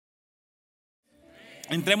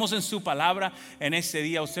Entremos en su palabra en ese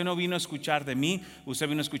día. Usted no vino a escuchar de mí, usted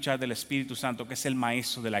vino a escuchar del Espíritu Santo, que es el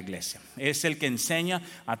maestro de la iglesia. Es el que enseña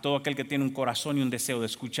a todo aquel que tiene un corazón y un deseo de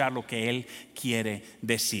escuchar lo que Él quiere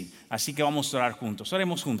decir. Así que vamos a orar juntos.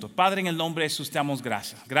 Oremos juntos. Padre, en el nombre de Jesús te damos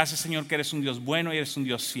gracias. Gracias, Señor, que eres un Dios bueno y eres un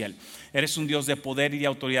Dios fiel. Eres un Dios de poder y de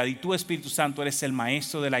autoridad. Y tú, Espíritu Santo, eres el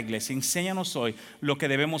maestro de la iglesia. Enséñanos hoy lo que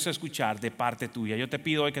debemos escuchar de parte tuya. Yo te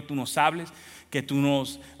pido hoy que tú nos hables, que tú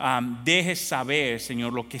nos dejes saber,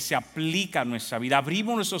 Señor, lo que se aplica a nuestra vida.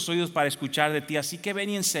 Abrimos nuestros oídos para escuchar de ti, así que ven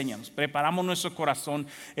y enséñanos. Preparamos nuestro corazón,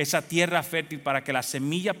 esa tierra fértil, para que la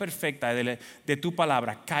semilla perfecta de tu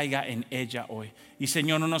palabra caiga en ella hoy. Y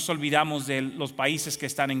Señor, no nos olvidamos de los países que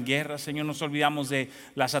están en guerra. Señor, no nos olvidamos de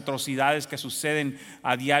las atrocidades que suceden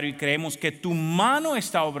a diario, y creemos que tu mano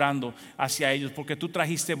está obrando hacia ellos, porque tú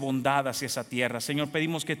trajiste bondad hacia esa tierra. Señor,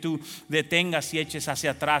 pedimos que tú detengas y eches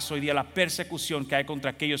hacia atrás hoy día la persecución que hay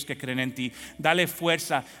contra aquellos que creen en ti. Dale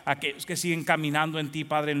fuerza a aquellos que siguen caminando en ti,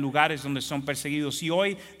 Padre, en lugares donde son perseguidos. Y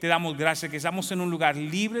hoy te damos gracias que estamos en un lugar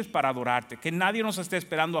libres para adorarte, que nadie nos esté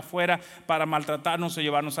esperando afuera para maltratarnos o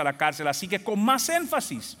llevarnos a la cárcel. Así que con más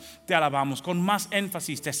énfasis te alabamos, con más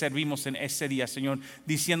énfasis te servimos en este día, Señor,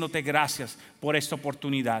 diciéndote gracias por esta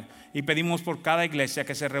oportunidad. Y pedimos por cada iglesia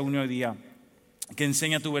que se reúne hoy día, que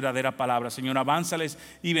enseña tu verdadera palabra. Señor, avánzales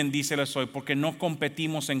y bendíceles hoy, porque no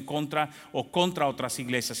competimos en contra o contra otras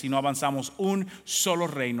iglesias, sino avanzamos un solo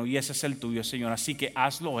reino, y ese es el tuyo, Señor. Así que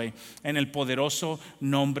hazlo hoy en el poderoso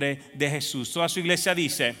nombre de Jesús. Toda su iglesia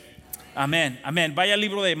dice amén, amén. Vaya al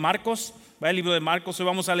libro de Marcos. Hoy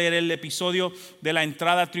vamos a leer el episodio de la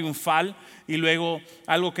entrada triunfal y luego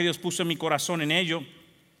algo que Dios puso en mi corazón en ello.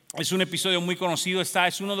 Es un episodio muy conocido,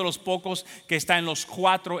 es uno de los pocos que está en los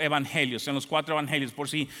 4 evangelios. Por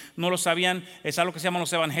si no lo sabían, es algo que se llaman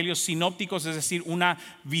los evangelios sinópticos, es decir, una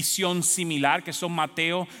visión similar, que son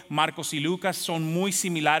Mateo, Marcos y Lucas. Son muy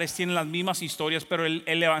similares, tienen las mismas historias, pero el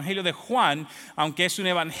evangelio de Juan, aunque es un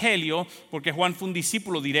evangelio, porque Juan fue un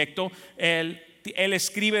discípulo directo, él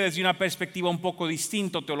escribe desde una perspectiva un poco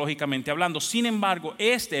distinta teológicamente hablando. Sin embargo,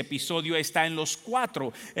 este episodio está en los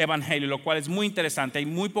 4 evangelios, lo cual es muy interesante. Hay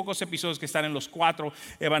muy pocos episodios que están en los 4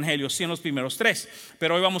 evangelios, sí en los primeros 3.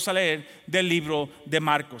 Pero hoy vamos a leer del libro de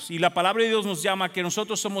Marcos. Y la palabra de Dios nos llama que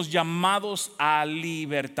nosotros somos llamados a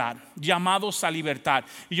libertad. Llamados a libertad.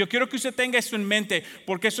 Y yo quiero que usted tenga esto en mente,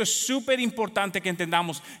 porque eso es súper importante que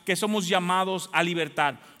entendamos, que somos llamados a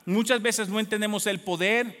libertad. Muchas veces no entendemos el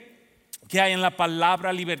poder que hay en la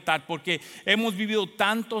palabra libertad, porque hemos vivido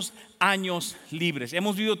tantos años libres,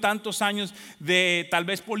 hemos vivido tantos años de tal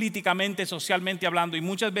vez políticamente, socialmente hablando, y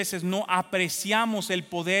muchas veces no apreciamos el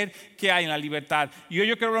poder que hay en la libertad. Y hoy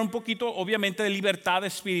yo quiero hablar un poquito, obviamente, de libertad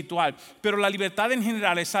espiritual, pero la libertad en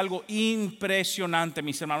general es algo impresionante,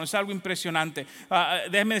 mis hermanos, es algo impresionante.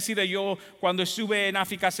 Déjenme decirle, yo cuando estuve en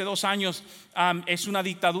África hace 2 años, es una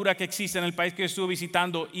dictadura que existe en el país que yo estuve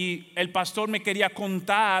visitando, y el pastor me quería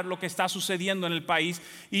contar lo que está sucediendo en el país,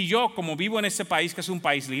 y yo, como vivo en ese país, que es un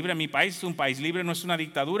país libre, mi país es un país libre, no es una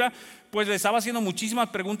dictadura, pues le estaba haciendo muchísimas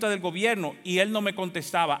preguntas del gobierno y él no me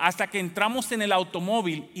contestaba, hasta que entramos en el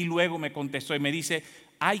automóvil y luego me contestó y me dice: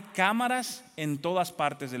 hay cámaras en todas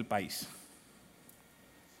partes del país.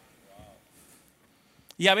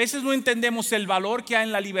 Y a veces no entendemos el valor que hay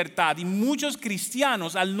en la libertad, y muchos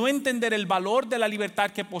cristianos, al no entender el valor de la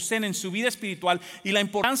libertad que poseen en su vida espiritual y la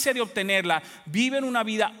importancia de obtenerla, viven una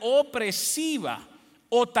vida opresiva,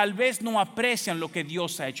 o tal vez no aprecian lo que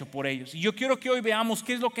Dios ha hecho por ellos. Y yo quiero que hoy veamos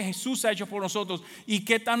qué es lo que Jesús ha hecho por nosotros y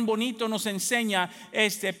qué tan bonito nos enseña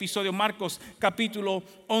este episodio. Marcos capítulo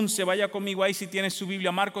 11, vaya conmigo ahí si tienes su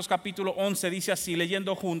Biblia. Marcos capítulo 11 dice así,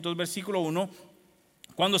 leyendo juntos, versículo 1.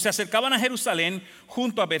 Cuando se acercaban a Jerusalén,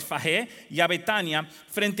 junto a Betfagé y a Betania,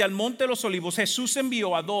 frente al monte de los Olivos, Jesús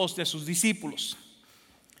envió a 2 de sus discípulos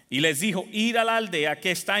y les dijo: id a la aldea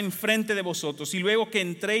que está enfrente de vosotros, y luego que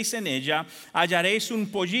entréis en ella, hallaréis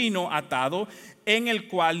un pollino atado, en el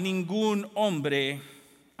cual ningún hombre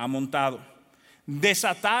ha montado.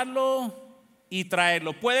 Desatadlo y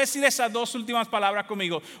traerlo. Puede decir esas 2 últimas palabras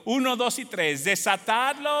conmigo: 1, 2 y 3.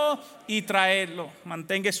 Desatarlo y traerlo.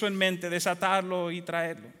 Mantenga eso en mente: desatarlo y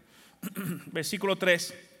traerlo. Versículo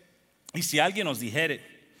 3. Y si alguien os dijere: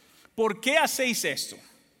 ¿por qué hacéis esto?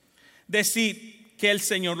 Decid que el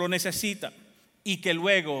Señor lo necesita y que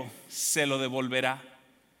luego se lo devolverá.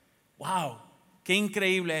 Wow, qué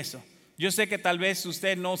increíble eso. Yo sé que tal vez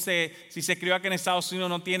usted no sé, si se crió aquí en Estados Unidos,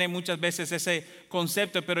 no tiene muchas veces ese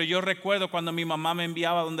concepto, pero yo recuerdo cuando mi mamá me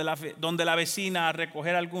enviaba donde la vecina a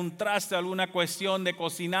recoger algún traste, alguna cuestión de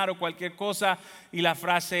cocinar o cualquier cosa, y la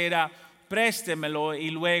frase era: préstemelo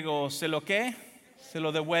y luego se lo ¿qué? se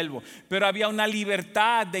lo devuelvo. Pero había una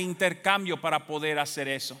libertad de intercambio para poder hacer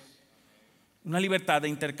eso. Una libertad de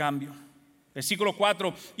intercambio. Versículo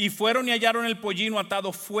 4, y fueron y hallaron el pollino atado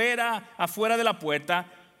afuera de la puerta,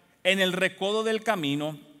 en el recodo del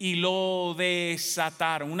camino, y lo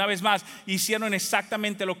desataron. Una vez más, hicieron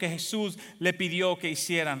exactamente lo que Jesús le pidió que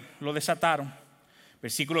hicieran. Lo desataron.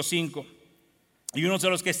 Versículo 5. Y unos de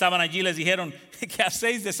los que estaban allí les dijeron: ¿qué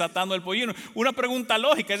hacéis desatando el pollino? Una pregunta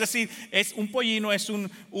lógica, es decir, un pollino es un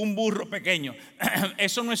burro pequeño.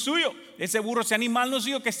 Eso no es suyo. Ese burro, ese animal no es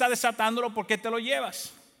suyo que está desatándolo. ¿Por qué te lo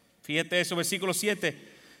llevas? Fíjate eso, versículo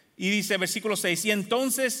 7. Y dice versículo 6, y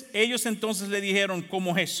ellos le dijeron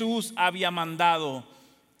como Jesús había mandado,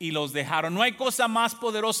 y los dejaron. No hay cosa más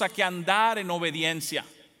poderosa que andar en obediencia.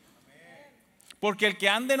 Porque el que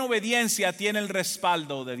anda en obediencia tiene el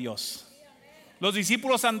respaldo de Dios. Los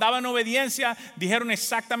discípulos andaban en obediencia, dijeron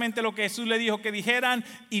exactamente lo que Jesús le dijo que dijeran,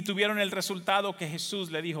 y tuvieron el resultado que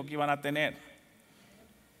Jesús le dijo que iban a tener.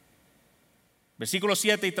 Versículo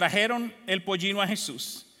 7, y trajeron el pollino a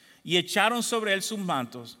Jesús, y echaron sobre él sus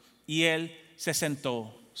mantos, y él se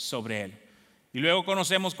sentó sobre él. Y luego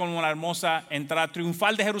conocemos como la hermosa entrada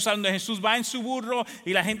triunfal de Jerusalén, donde Jesús va en su burro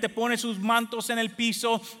y la gente pone sus mantos en el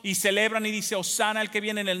piso y celebran y dice: Hosana el que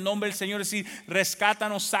viene en el nombre del Señor. Es decir,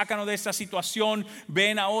 rescátanos, sácanos de esta situación,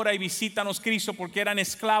 ven ahora y visítanos, Cristo, porque eran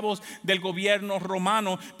esclavos del gobierno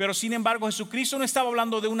romano. Pero sin embargo, Jesucristo no estaba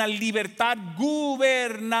hablando de una libertad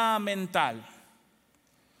gubernamental,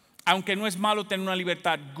 aunque no es malo tener una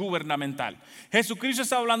libertad gubernamental. Jesucristo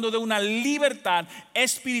está hablando de una libertad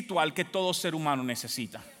espiritual que todo ser humano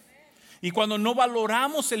necesita. Y cuando no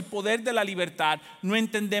valoramos el poder de la libertad, no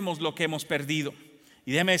entendemos lo que hemos perdido.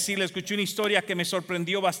 Y déjeme decirle, escuché una historia que me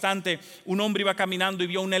sorprendió bastante. Un hombre iba caminando y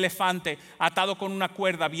vio un elefante atado con una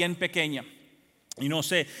cuerda bien pequeña. Y no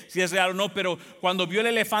sé si es real o no, pero cuando vio el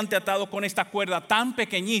elefante atado con esta cuerda tan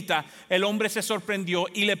pequeñita, el hombre se sorprendió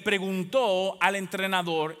y le preguntó al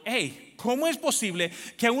entrenador: hey, ¿cómo es posible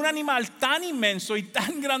que un animal tan inmenso y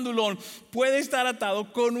tan grandulón puede estar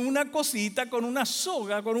atado con una cosita, con una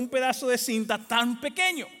soga, con un pedazo de cinta tan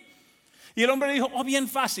pequeño? Y el hombre le dijo: oh, bien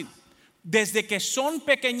fácil. Desde que son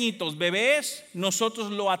pequeñitos, bebés,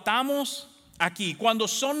 nosotros lo atamos aquí. Cuando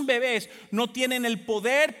son bebés no tienen el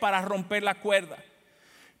poder para romper la cuerda,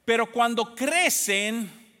 pero cuando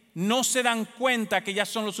crecen no se dan cuenta que ya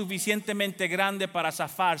son lo suficientemente grandes para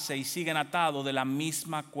zafarse y siguen atados de la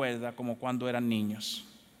misma cuerda como cuando eran niños.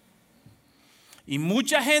 Y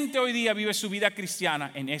mucha gente hoy día vive su vida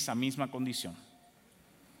cristiana en esa misma condición.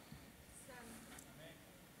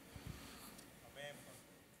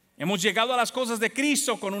 Hemos llegado a las cosas de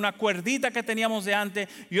Cristo con una cuerdita que teníamos de antes,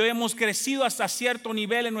 y hoy hemos crecido hasta cierto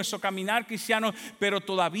nivel en nuestro caminar cristiano, pero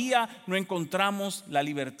todavía no encontramos la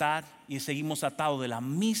libertad y seguimos atados de la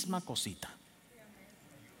misma cosita.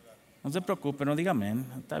 No se preocupe, no diga amén,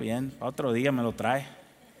 está bien, para otro día me lo trae.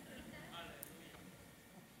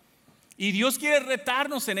 Y Dios quiere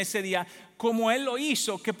retarnos en ese día, como Él lo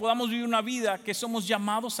hizo, que podamos vivir una vida que somos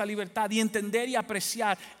llamados a libertad y entender y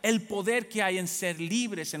apreciar el poder que hay en ser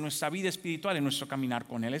libres en nuestra vida espiritual, en nuestro caminar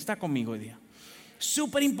con Él. ¿Está conmigo hoy día?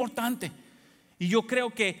 Súper importante. Y yo creo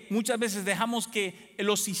que muchas veces dejamos que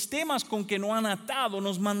los sistemas con que nos han atado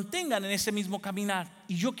nos mantengan en ese mismo caminar.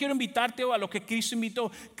 Y yo quiero invitarte hoy a lo que Cristo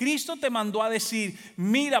invitó. Cristo te mandó a decir: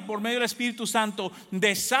 mira, por medio del Espíritu Santo,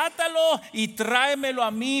 desátalo y tráemelo a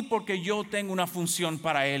mí, porque yo tengo una función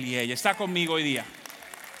para él y ella. Está conmigo hoy día.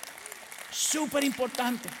 Súper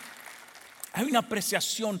importante. Hay una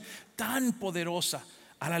apreciación tan poderosa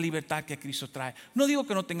a la libertad que Cristo trae. No digo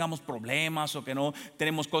que no tengamos problemas o que no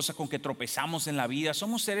tenemos cosas con que tropezamos en la vida.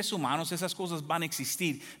 Somos seres humanos, esas cosas van a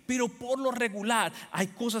existir. Pero por lo regular hay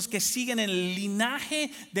cosas que siguen en el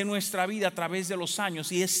linaje de nuestra vida a través de los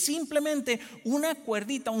años. Y es simplemente una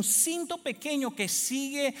cuerdita, un cinto pequeño que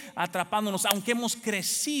sigue atrapándonos, aunque hemos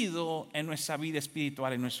crecido en nuestra vida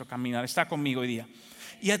espiritual, en nuestro caminar. Está conmigo hoy día.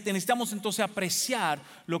 Y necesitamos entonces apreciar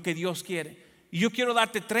lo que Dios quiere. Y yo quiero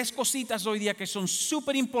darte 3 cositas hoy día que son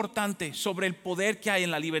súper importantes sobre el poder que hay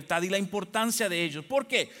en la libertad y la importancia de ellos. ¿Por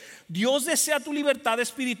qué? Dios desea tu libertad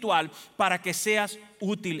espiritual para que seas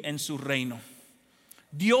útil en su reino.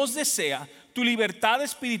 Dios desea tu libertad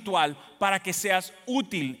espiritual para que seas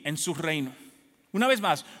útil en su reino. Una vez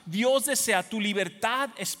más, Dios desea tu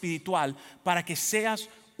libertad espiritual para que seas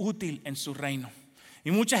útil en su reino. Y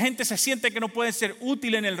mucha gente se siente que no puede ser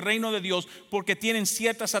útil en el reino de Dios porque tienen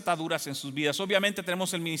ciertas ataduras en sus vidas. Obviamente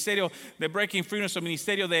tenemos el ministerio de Breaking Free, nuestro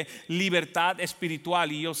ministerio de libertad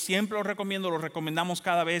espiritual. Y yo siempre lo recomiendo, lo recomendamos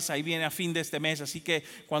cada vez. Ahí viene a fin de este mes. Así que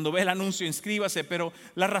cuando ve el anuncio, inscríbase. Pero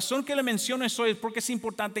la razón que le menciono eso es porque es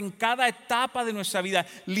importante en cada etapa de nuestra vida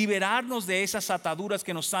liberarnos de esas ataduras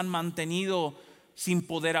que nos han mantenido sin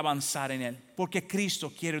poder avanzar en Él. Porque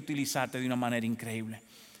Cristo quiere utilizarte de una manera increíble.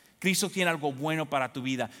 Cristo tiene algo bueno para tu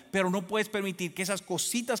vida, pero no puedes permitir que esas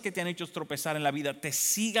cositas que te han hecho tropezar en la vida te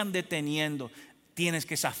sigan deteniendo. Tienes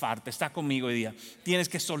que zafarte, está conmigo hoy día. Tienes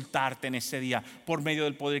que soltarte en ese día por medio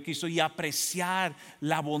del poder de Cristo y apreciar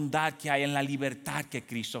la bondad que hay en la libertad que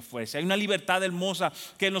Cristo ofrece. Hay una libertad hermosa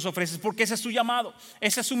que Él nos ofrece porque ese es su llamado,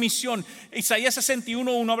 esa es su misión. Isaías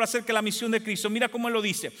 61:1 habla acerca de la misión de Cristo. Mira cómo Él lo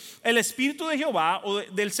dice: el Espíritu de Jehová o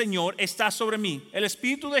del Señor está sobre mí. El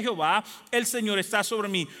Espíritu de Jehová, el Señor, está sobre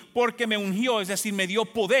mí porque me ungió, es decir, me dio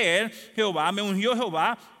poder. Jehová, me ungió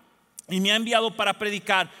Jehová y me ha enviado para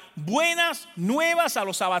predicar buenas nuevas a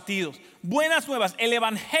los abatidos. Buenas nuevas. El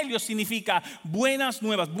evangelio significa buenas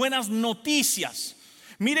nuevas, buenas noticias.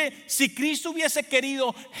 Mire, si Cristo hubiese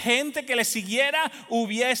querido gente que le siguiera,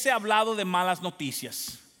 hubiese hablado de malas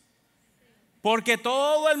noticias. Porque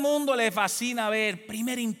todo el mundo le fascina ver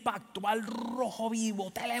Primer Impacto, Al Rojo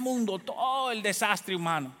Vivo, Telemundo, todo el desastre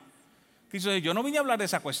humano. Cristo dice: yo no vine a hablar de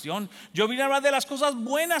esa cuestión. Yo vine a hablar de las cosas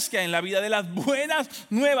buenas que hay en la vida, de las buenas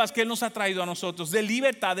nuevas que Él nos ha traído a nosotros, de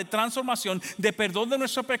libertad, de transformación, de perdón de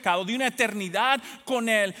nuestro pecado, de una eternidad con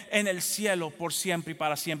Él en el cielo por siempre y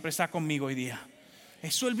para siempre. Está conmigo hoy día.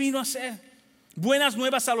 Eso Él vino a hacer. Buenas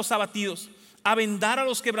nuevas a los abatidos, a vendar a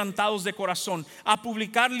los quebrantados de corazón, a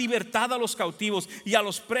publicar libertad a los cautivos y a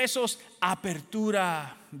los presos,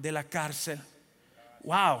 apertura de la cárcel.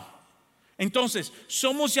 Wow. Entonces,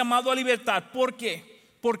 somos llamados a libertad. ¿Por qué?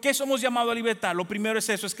 ¿Por qué somos llamados a libertad? Lo primero es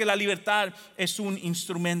eso, es que la libertad es un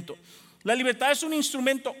instrumento. La libertad es un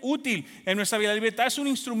instrumento útil en nuestra vida. La libertad es un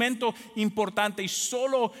instrumento importante y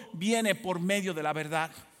solo viene por medio de la verdad.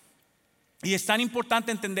 Y es tan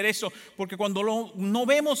importante entender eso porque cuando no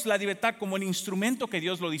vemos la libertad como el instrumento que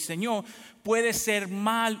Dios lo diseñó, puede ser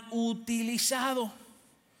mal utilizado.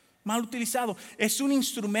 Mal utilizado. Es un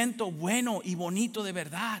instrumento bueno y bonito de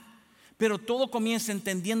verdad. Pero todo comienza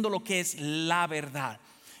entendiendo lo que es la verdad.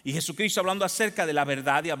 Y Jesucristo, hablando acerca de la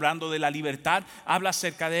verdad y hablando de la libertad, habla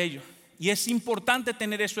acerca de ello. Y es importante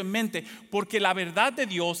tener eso en mente porque la verdad de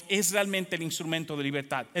Dios es realmente el instrumento de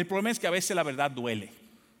libertad. El problema es que a veces la verdad duele.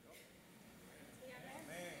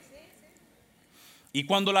 Y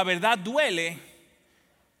cuando la verdad duele,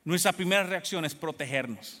 nuestra primera reacción es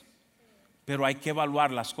protegernos. Pero hay que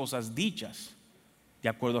evaluar las cosas dichas de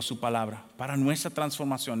acuerdo a su palabra, para nuestra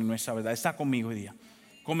transformación y nuestra verdad. Está conmigo hoy día,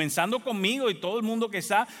 comenzando conmigo y todo el mundo que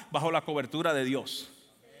está bajo la cobertura de Dios.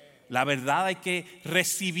 La verdad hay que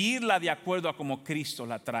recibirla de acuerdo a como Cristo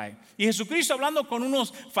la trae. Y Jesucristo, hablando con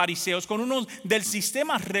unos fariseos, con unos del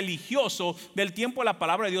sistema religioso del tiempo de la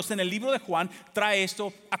palabra de Dios, en el libro de Juan, trae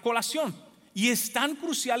esto a colación. Y es tan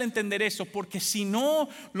crucial entender eso porque si no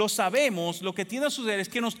lo sabemos, lo que tiende a suceder es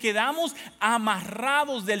que nos quedamos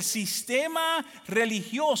amarrados del sistema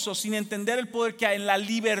religioso sin entender el poder que hay en la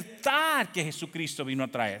libertad que Jesucristo vino a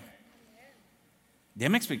traer.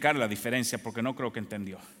 Déjeme explicar la diferencia porque no creo que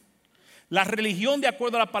entendió. La religión, de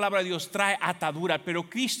acuerdo a la palabra de Dios, trae atadura, pero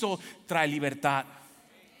Cristo trae libertad,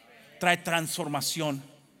 trae transformación.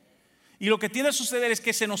 Y lo que tiende a suceder es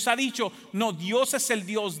que se nos ha dicho: no, Dios es el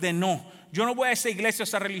Dios de no. Yo no voy a esa iglesia, a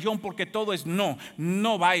esa religión porque todo es no.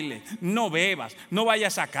 No bailes, no bebas, no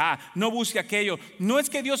vayas acá, no busque aquello. No es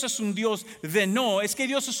que Dios es un Dios de no, es que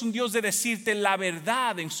Dios es un Dios de decirte la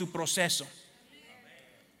verdad en su proceso.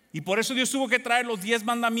 Y por eso Dios tuvo que traer los 10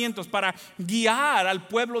 mandamientos para guiar al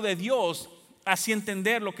pueblo de Dios hacia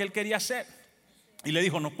entender lo que Él quería hacer. Y le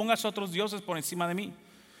dijo: no pongas otros dioses por encima de mí.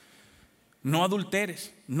 No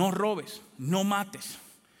adulteres, no robes, no mates.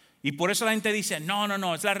 Y por eso la gente dice: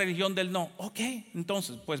 no, es la religión del no. Ok,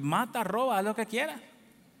 entonces pues mata, roba, haz lo que quiera.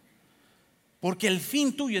 Porque el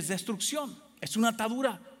fin tuyo es destrucción. Es una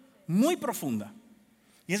atadura muy profunda.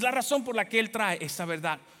 Y es la razón por la que Él trae esta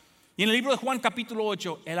verdad. Y en el libro de Juan capítulo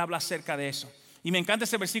 8, Él habla acerca de eso. Y me encanta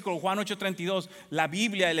ese versículo, Juan 8:32. La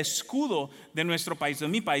Biblia, el escudo de nuestro país, de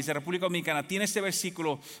mi país, de República Dominicana, tiene este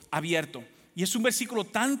versículo abierto. Y es un versículo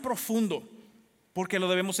tan profundo porque lo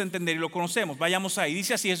debemos entender y lo conocemos. Vayamos ahí.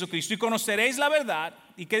 Dice así Jesucristo: y conoceréis la verdad.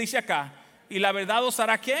 ¿Y qué dice acá? Y la verdad os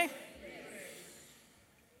hará ¿qué?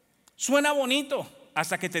 Suena bonito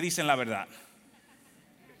hasta que te dicen la verdad.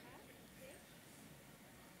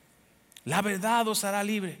 La verdad os hará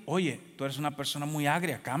libre. Oye, tú eres una persona muy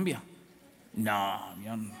agria, cambia. No,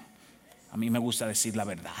 yo no. a mí me gusta decir la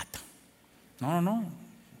verdad. No,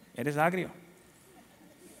 eres agrio.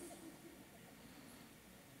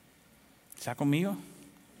 ¿Está conmigo?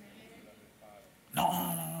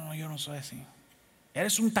 No, yo no soy así.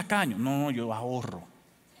 Eres un tacaño. No, yo ahorro.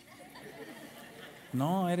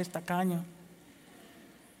 No, eres tacaño.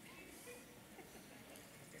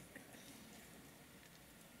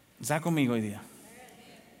 ¿Está conmigo hoy día?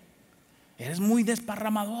 Eres muy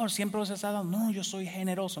desparramador, siempre los estás dando. No, yo soy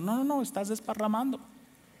generoso. No, estás desparramando.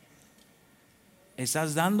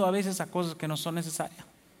 Estás dando a veces a cosas que no son necesarias,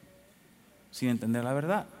 sin entender la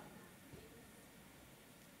verdad.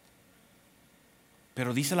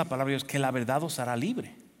 Pero dice la palabra de Dios que la verdad os hará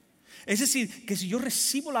libre. Es decir, que si yo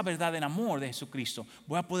recibo la verdad en amor de Jesucristo,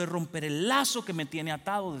 voy a poder romper el lazo que me tiene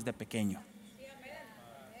atado desde pequeño.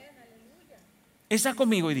 ¿Está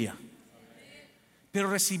conmigo hoy día? Pero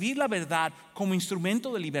recibir la verdad como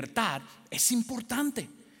instrumento de libertad es importante.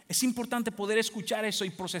 Es importante poder escuchar eso y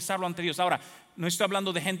procesarlo ante Dios. Ahora, no estoy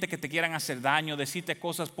hablando de gente que te quieran hacer daño, decirte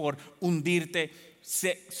cosas por hundirte.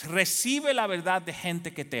 Recibe la verdad de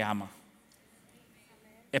gente que te ama.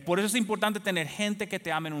 Por eso es importante tener gente que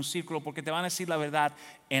te ame en un círculo, porque te van a decir la verdad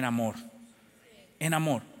en amor. En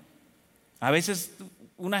amor. A veces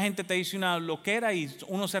una gente te dice una loquera y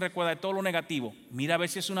uno se recuerda de todo lo negativo. Mira a ver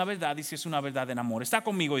si es una verdad y si es una verdad en amor. ¿Está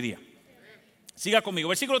conmigo hoy día? Siga conmigo.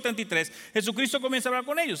 Versículo 33. Jesucristo comienza a hablar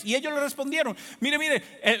con ellos y ellos le respondieron. Mire,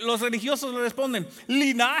 los religiosos le responden: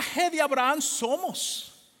 linaje de Abraham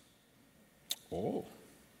somos.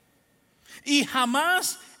 Y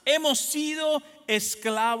jamás hemos sido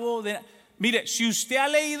esclavo de... Mire, si usted ha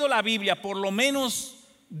leído la Biblia por lo menos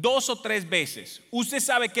 2 o 3 veces, usted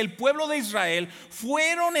sabe que el pueblo de Israel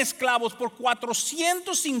fueron esclavos por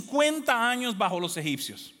 450 años bajo los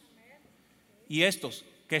egipcios. Y estos,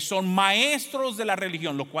 que son maestros de la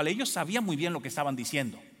religión, lo cual ellos sabían muy bien lo que estaban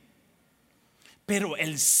diciendo, pero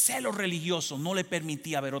el celo religioso no le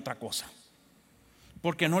permitía ver otra cosa,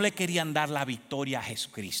 porque no le querían dar la victoria a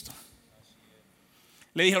Jesucristo.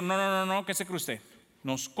 Le dijeron: no, ¿qué se cree usted?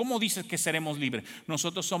 ¿Cómo dices que seremos libres?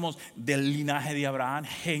 Nosotros somos del linaje de Abraham,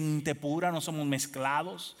 gente pura, no somos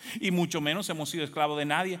mezclados y mucho menos hemos sido esclavos de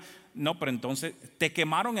nadie. No, pero entonces te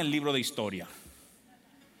quemaron el libro de historia.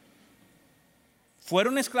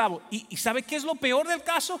 Fueron esclavos. ¿Y sabe qué es lo peor del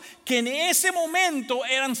caso? Que en ese momento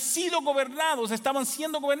estaban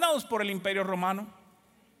siendo gobernados por el Imperio Romano.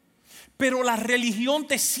 Pero la religión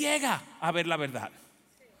te ciega a ver la verdad.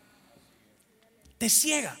 Te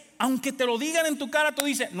ciega. Aunque te lo digan en tu cara, tú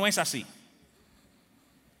dices: no es así.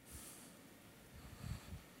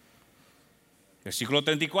 Versículo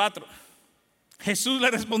 34. Jesús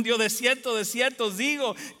le respondió: de cierto os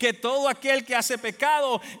digo que todo aquel que hace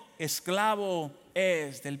pecado, esclavo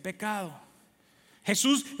es del pecado.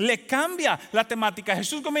 Jesús le cambia la temática.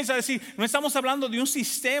 Jesús comienza a decir: no estamos hablando de un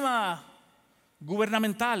sistema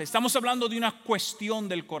gubernamental, estamos hablando de una cuestión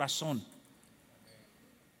del corazón.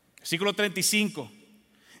 Versículo 35.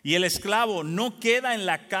 Y el esclavo no queda en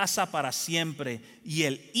la casa para siempre, y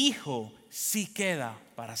el hijo sí queda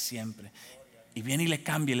para siempre. Y viene y le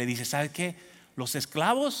cambia y le dice: ¿sabe qué? Los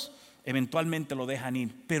esclavos eventualmente lo dejan ir,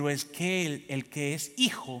 pero es que el que es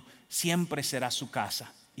hijo siempre será su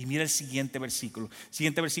casa. Y mira el siguiente versículo,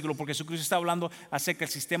 porque Jesucristo está hablando acerca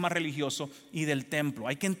del sistema religioso y del templo.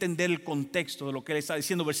 Hay que entender el contexto de lo que él está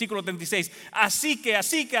diciendo. Versículo 36. Así que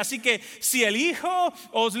si el Hijo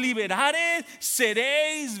os liberare,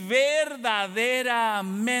 seréis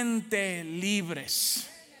verdaderamente libres.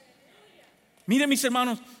 Miren, mis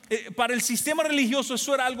hermanos, para el sistema religioso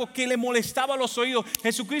eso era algo que le molestaba a los oídos.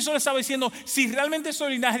 Jesucristo le estaba diciendo: si realmente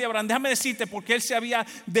soy linaje de Abraham, déjame decirte, porque él se había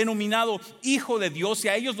denominado hijo de Dios y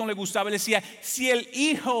a ellos no les gustaba. Él decía: si el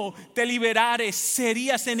Hijo te liberare,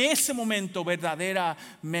 serías en ese momento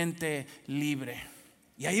verdaderamente libre.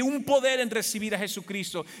 Y hay un poder en recibir a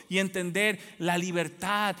Jesucristo y entender la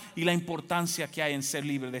libertad y la importancia que hay en ser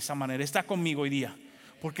libre de esa manera. Está conmigo hoy día.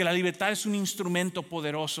 Porque la libertad es un instrumento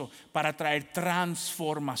poderoso para traer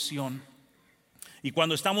transformación. Y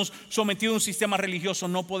cuando estamos sometidos a un sistema religioso,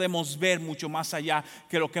 no podemos ver mucho más allá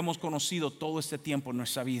que lo que hemos conocido todo este tiempo en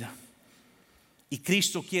nuestra vida. Y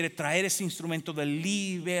Cristo quiere traer ese instrumento de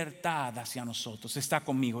libertad hacia nosotros. Está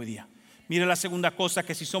conmigo hoy día. Mire la segunda cosa,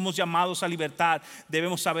 que si somos llamados a libertad,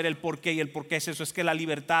 debemos saber el porqué. Y el porqué es eso: es que la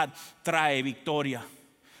libertad trae victoria.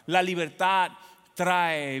 La libertad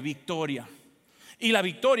trae victoria. Y la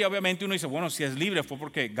victoria, obviamente uno dice: bueno, si es libre fue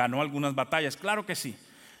porque ganó algunas batallas. Claro que sí.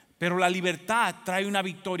 Pero la libertad trae una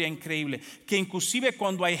victoria increíble, que inclusive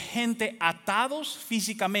cuando hay gente atados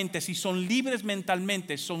físicamente, si son libres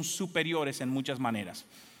mentalmente, son superiores en muchas maneras.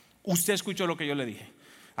 Usted escuchó lo que yo le dije.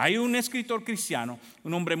 Hay un escritor cristiano,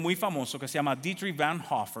 un hombre muy famoso que se llama Dietrich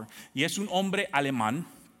Bonhoeffer, y es un hombre alemán,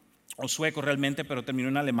 o sueco realmente, pero terminó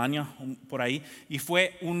en Alemania por ahí, y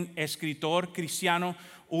fue un escritor cristiano,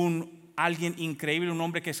 alguien increíble, un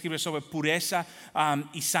hombre que escribe sobre pureza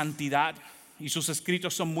y santidad, y sus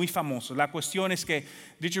escritos son muy famosos. La cuestión es que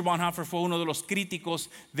Dietrich Bonhoeffer fue uno de los críticos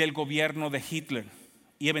del gobierno de Hitler,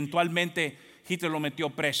 y eventualmente Hitler lo metió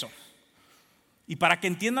preso. Y para que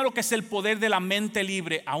entienda lo que es el poder de la mente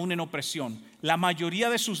libre aún en opresión, la mayoría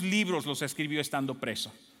de sus libros los escribió estando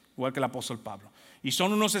preso, igual que el apóstol Pablo. Y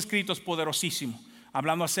son unos escritos poderosísimos,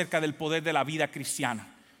 hablando acerca del poder de la vida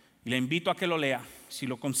cristiana. Y le invito a que lo lea, si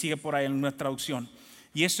lo consigue por ahí en una traducción.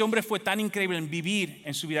 Y ese hombre fue tan increíble en vivir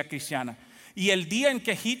en su vida cristiana. Y el día en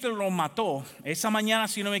que Hitler lo mató, esa mañana,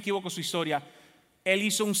 si no me equivoco su historia, él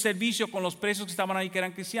hizo un servicio con los presos que estaban ahí, que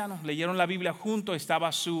eran cristianos. Leyeron la Biblia juntos,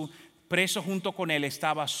 estaba su preso junto con él,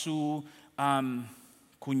 estaba su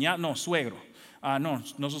suegro.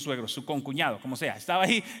 No su suegro, su concuñado, como sea. Estaba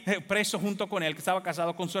ahí preso junto con él, que estaba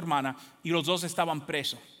casado con su hermana, y los dos estaban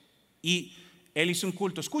presos. Y él hizo un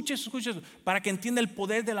culto. Escuche eso, para que entienda el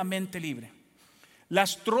poder de la mente libre.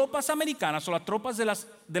 Las tropas americanas o las tropas de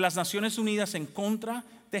las Naciones Unidas en contra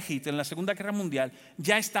de Hitler en la Segunda Guerra Mundial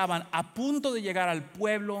ya estaban a punto de llegar al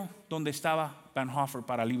pueblo donde estaba Bonhoeffer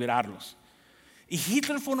para liberarlos. Y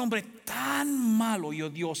Hitler fue un hombre tan malo y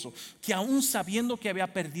odioso que aún sabiendo que había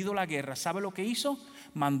perdido la guerra, ¿sabe lo que hizo?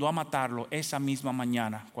 Mandó a matarlo esa misma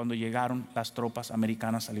mañana cuando llegaron las tropas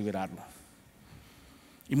americanas a liberarlo.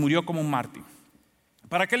 Y murió como un mártir.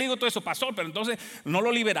 ¿Para qué le digo todo eso, pastor? Pero entonces no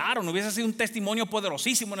lo liberaron, hubiese sido un testimonio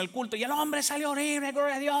poderosísimo en el culto. Y el hombre salió horrible,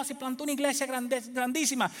 gloria a Dios, y plantó una iglesia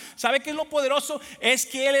grandísima. ¿Sabe qué es lo poderoso? Es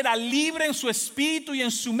que él era libre en su espíritu y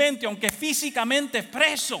en su mente, aunque físicamente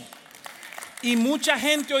preso. Y mucha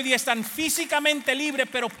gente hoy día están físicamente libres,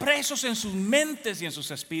 pero presos en sus mentes y en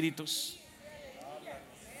sus espíritus.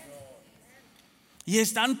 Y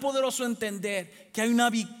es tan poderoso entender que hay una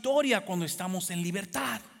victoria cuando estamos en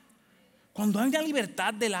libertad. Cuando hay una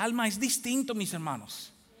libertad del alma es distinto, mis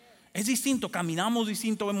hermanos. Es distinto, caminamos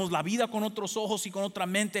distinto, vemos la vida con otros ojos y con otra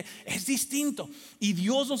mente. Es distinto. Y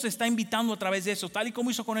Dios nos está invitando a través de eso, tal y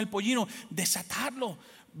como hizo con el pollino, desatarlo.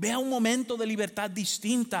 Vea un momento de libertad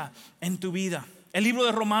distinta en tu vida. El libro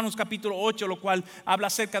de Romanos capítulo 8, lo cual habla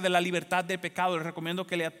acerca de la libertad del pecado. Les recomiendo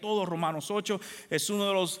que lea todo Romanos 8. Es uno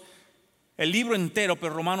de los, el libro entero,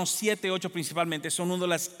 pero Romanos 7, 8 principalmente, son una de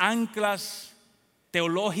las anclas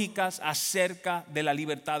teológicas acerca de la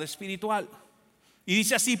libertad espiritual. Y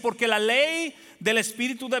dice así: porque la ley del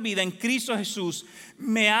Espíritu de vida en Cristo Jesús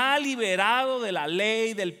me ha liberado de la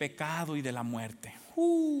ley del pecado y de la muerte.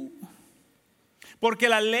 Porque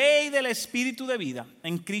la ley del Espíritu de vida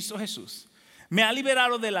en Cristo Jesús me ha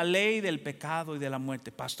liberado de la ley del pecado y de la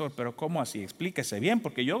muerte. Pastor, pero ¿cómo así? Explíquese bien,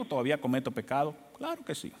 porque yo todavía cometo pecado. Claro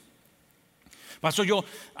que sí. Pastor, yo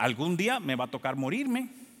algún día me va a tocar morirme.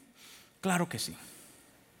 Claro que sí.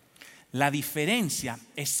 La diferencia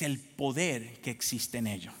es el poder que existe en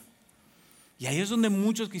ello. Y ahí es donde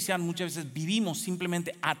muchos cristianos muchas veces vivimos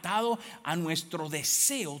simplemente atados a nuestro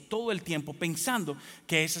deseo todo el tiempo, pensando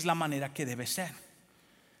que esa es la manera que debe ser.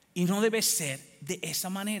 Y no debe ser de esa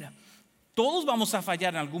manera. Todos vamos a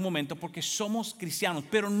fallar en algún momento porque somos cristianos,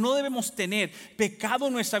 pero no debemos tener pecado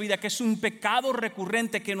en nuestra vida, que es un pecado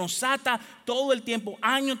recurrente que nos ata todo el tiempo,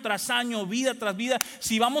 año tras año, vida tras vida.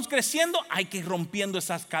 Si vamos creciendo, hay que ir rompiendo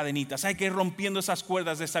esas cadenitas, hay que ir rompiendo esas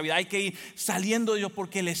cuerdas de esta vida, hay que ir saliendo de ello,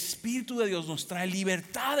 porque el Espíritu de Dios nos trae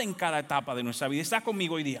libertad en cada etapa de nuestra vida. Está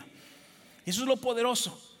conmigo hoy día. Eso es lo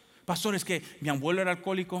poderoso. Pastor, es que mi abuelo era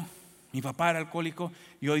alcohólico, mi papá era alcohólico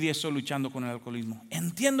y hoy día estoy luchando con el alcoholismo.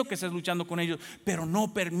 Entiendo que estés luchando con ellos, pero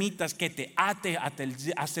no permitas que te ate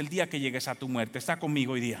hasta el día que llegues a tu muerte. Está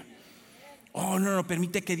conmigo hoy día. Oh, no,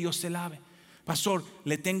 permite que Dios te lave. Pastor,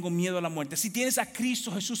 le tengo miedo a la muerte. Si tienes a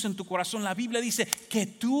Cristo Jesús en tu corazón, la Biblia dice que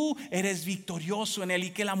tú eres victorioso en Él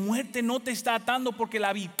y que la muerte no te está atando, porque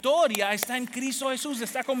la victoria está en Cristo Jesús.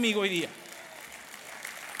 Está conmigo hoy día.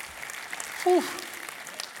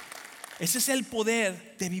 Ese es el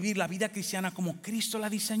poder de vivir la vida cristiana como Cristo la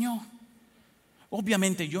diseñó.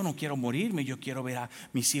 Obviamente yo no quiero morirme, yo quiero ver a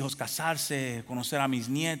mis hijos casarse, conocer a mis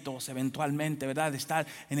nietos eventualmente, ¿verdad? Estar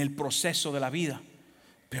en el proceso de la vida.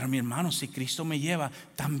 Pero mi hermano, si Cristo me lleva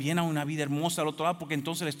también a una vida hermosa al otro lado, porque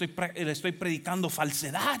entonces le estoy predicando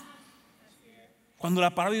falsedad. Cuando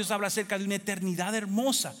la palabra de Dios habla acerca de una eternidad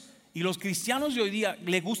hermosa, y los cristianos de hoy día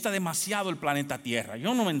les gusta demasiado el planeta Tierra.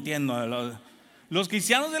 Yo no me entiendo. Los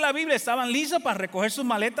cristianos de la Biblia estaban listos para recoger sus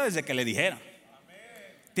maletas desde que le dijeran.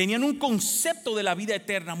 Tenían un concepto de la vida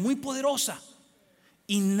eterna muy poderosa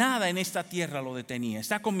y nada en esta tierra lo detenía.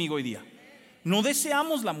 Está conmigo hoy día. No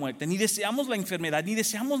deseamos la muerte, ni deseamos la enfermedad, ni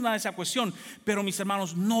deseamos nada de esa cuestión. Pero mis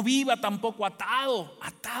hermanos, no viva tampoco atado.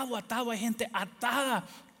 Hay gente atada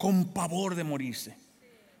con pavor de morirse.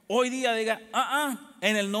 Hoy día diga,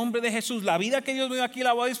 en el nombre de Jesús, la vida que Dios me dio aquí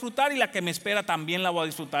la voy a disfrutar, y la que me espera también la voy a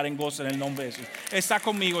disfrutar en gozo en el nombre de Jesús. Está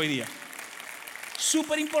conmigo hoy día.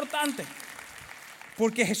 Súper importante.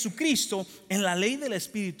 Porque Jesucristo en la ley del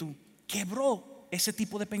Espíritu quebró ese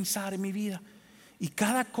tipo de pensar en mi vida. Y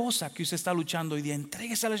cada cosa que usted está luchando hoy día,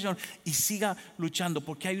 entréguese al Señor y siga luchando,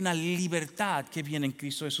 porque hay una libertad que viene en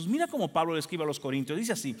Cristo Jesús. Mira cómo Pablo le escribe a los Corintios.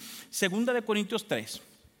 Dice así, 2 Corintios 3,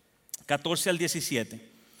 14 al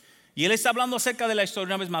 17. Y él está hablando acerca de la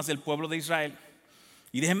historia una vez más del pueblo de Israel.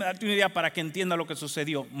 Y déjeme darte una idea para que entienda lo que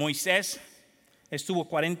sucedió. Moisés estuvo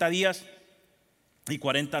 40 días y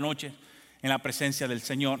 40 noches en la presencia del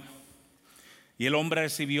Señor. Y el hombre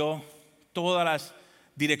recibió todas las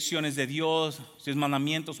direcciones de Dios, sus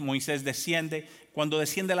mandamientos. Moisés desciende. Cuando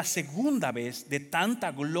desciende la segunda vez, de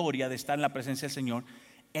tanta gloria de estar en la presencia del Señor,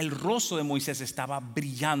 el rostro de Moisés estaba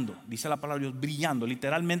brillando. Dice la palabra de Dios, brillando,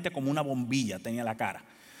 literalmente como una bombilla tenía la cara.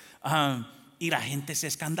 Y la gente se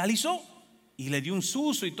escandalizó y le dio un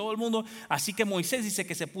susto y todo el mundo. Así que Moisés dice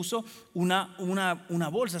que se puso una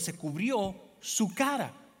bolsa, se cubrió su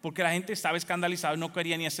cara, porque la gente estaba escandalizada y no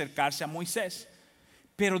quería ni acercarse a Moisés.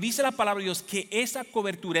 Pero dice la palabra de Dios que esa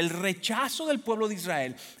cobertura, el rechazo del pueblo de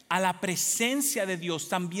Israel a la presencia de Dios,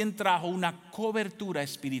 también trajo una cobertura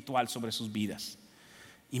espiritual sobre sus vidas.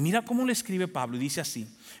 Y mira cómo le escribe Pablo, y dice así: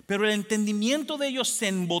 pero el entendimiento de ellos se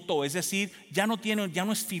embotó, es decir, ya no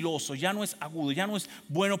es filoso, ya no es agudo, ya no es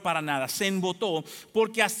bueno para nada. Se embotó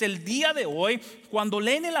porque hasta el día de hoy, cuando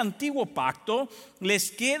leen el antiguo pacto, les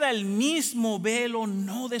queda el mismo velo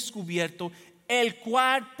no descubierto, el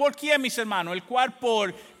cual, ¿por quién, mis hermanos? El cual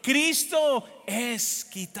por Cristo es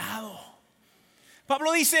quitado.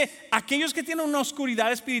 Pablo dice, aquellos que tienen una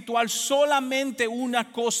oscuridad espiritual, solamente una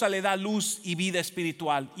cosa le da luz y vida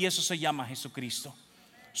espiritual, y eso se llama Jesucristo.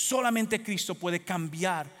 Solamente Cristo puede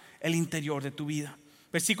cambiar el interior de tu vida.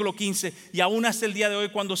 Versículo 15, y aún hasta el día de hoy,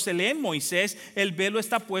 cuando se lee en Moisés, el velo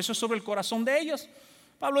está puesto sobre el corazón de ellos.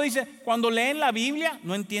 Pablo dice, cuando leen la Biblia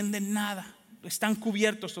no entienden nada, están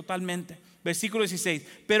cubiertos totalmente. Versículo 16,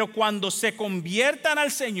 pero cuando se conviertan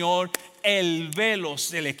al Señor, el velo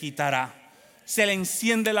se le quitará. Se le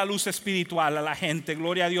enciende la luz espiritual a la gente.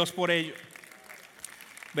 Gloria a Dios por ello.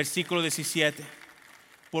 Versículo 17,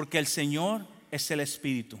 porque el Señor es el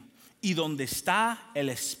Espíritu, y donde está el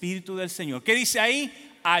Espíritu del Señor, ¿qué dice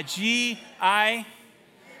ahí? Allí hay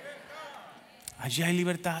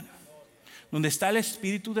libertad. Donde está el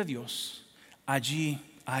Espíritu de Dios, allí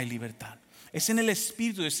hay libertad. Es en el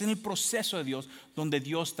Espíritu, es en el proceso de Dios donde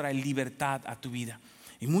Dios trae libertad a tu vida.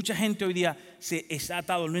 Y mucha gente hoy día se está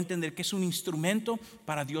atado a no entender que es un instrumento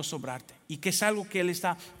para Dios obrarte, y que es algo que Él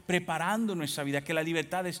está preparando en nuestra vida, que la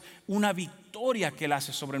libertad es una victoria que Él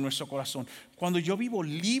hace sobre nuestro corazón. Cuando yo vivo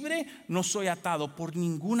libre, no soy atado por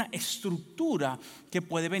ninguna estructura que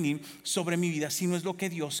puede venir sobre mi vida, sino es lo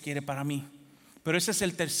que Dios quiere para mí. Pero ese es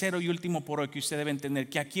el tercero y último por hoy que usted debe entender,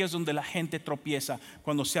 que aquí es donde la gente tropieza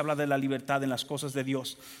cuando se habla de la libertad en las cosas de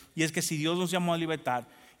Dios. Y es que si Dios nos llamó a libertad,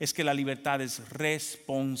 es que la libertad es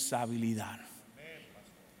responsabilidad.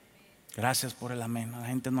 Gracias por el amén. A la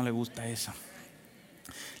gente no le gusta eso.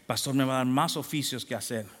 El pastor me va a dar más oficios que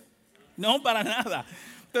hacer. No, para nada.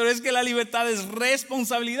 Pero es que la libertad es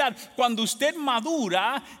responsabilidad. Cuando usted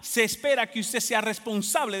madura, se espera que usted sea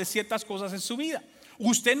responsable de ciertas cosas en su vida.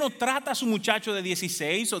 Usted no trata a su muchacho de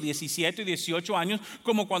 16 o 17 o 18 años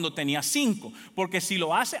como cuando tenía 5, porque si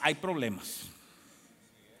lo hace hay problemas.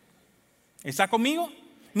 ¿Está conmigo?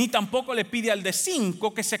 Ni tampoco le pide al de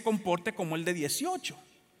 5 que se comporte como el de 18.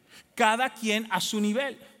 Cada quien a su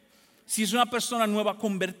nivel. Si es una persona nueva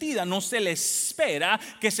convertida, no se le espera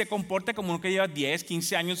que se comporte como uno que lleva 10,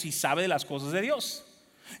 15 años y sabe de las cosas de Dios.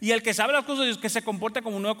 Y el que sabe las cosas de Dios, que se comporte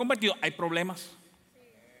como un nuevo convertido, hay problemas.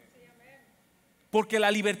 Porque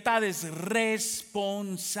la libertad es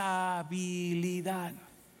responsabilidad.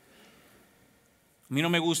 A mí no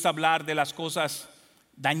me gusta hablar de las cosas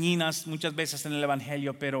dañinas muchas veces en el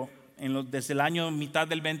evangelio, pero desde el año mitad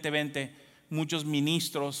del 2020, muchos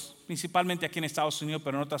ministros, principalmente aquí en Estados Unidos,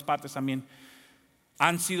 pero en otras partes también,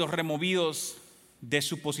 han sido removidos de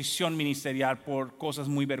su posición ministerial por cosas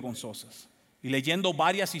muy vergonzosas. Y leyendo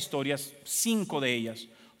varias historias, 5 de ellas,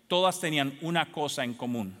 todas tenían una cosa en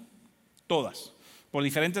común. Todas, por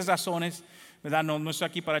diferentes razones, ¿verdad? No estoy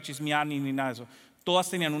aquí para chismear ni nada de eso. Todas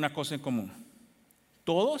tenían una cosa en común.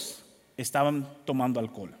 Todos estaban tomando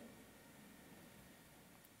alcohol.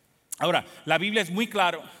 Ahora, la Biblia es muy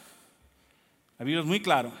claro. La Biblia es muy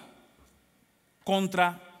claro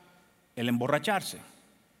contra el emborracharse,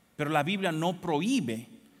 pero la Biblia no prohíbe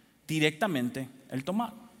directamente el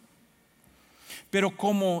tomar. Pero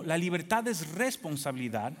como la libertad es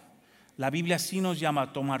responsabilidad, la Biblia sí nos llama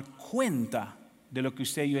a tomar cuenta de lo que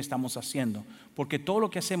usted y yo estamos haciendo, porque todo lo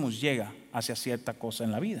que hacemos llega hacia cierta cosa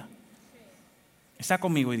en la vida. ¿Está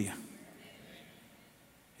conmigo hoy día?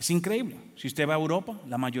 Es increíble. Si usted va a Europa,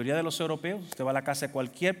 la mayoría de los europeos, usted va a la casa de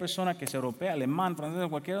cualquier persona que es europea, alemán, francés,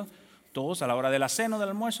 cualquiera, todos a la hora de la cena o del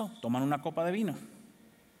almuerzo toman una copa de vino.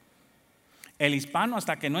 El hispano,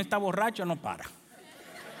 hasta que no está borracho, no para.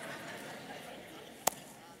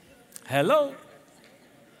 Hello.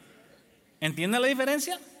 ¿Entiende la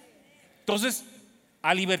diferencia? Entonces,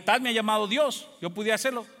 a libertad me ha llamado Dios. Yo pudiera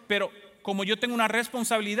hacerlo, pero como yo tengo una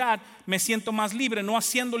responsabilidad, me siento más libre no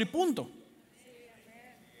haciéndolo y punto.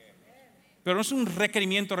 Pero no es un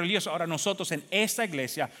requerimiento religioso. Ahora nosotros en esta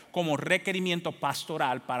iglesia, como requerimiento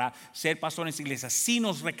pastoral para ser pastor en esta iglesia, sí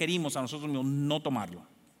nos requerimos a nosotros mismos no tomarlo.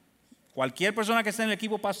 Cualquier persona que esté en el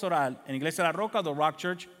equipo pastoral en Iglesia de la Roca, The Rock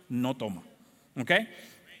Church, no toma. ¿Ok?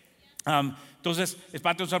 Entonces es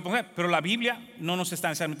parte de nuestra responsabilidad. Pero la Biblia no nos está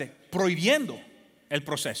necesariamente prohibiendo el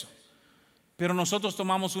proceso. Pero nosotros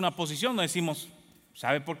tomamos una posición donde decimos,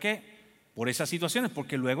 ¿sabe por qué? Por esas situaciones,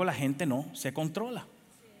 porque luego la gente no se controla.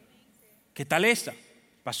 ¿Qué tal esta?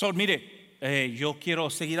 Pastor, mire, yo quiero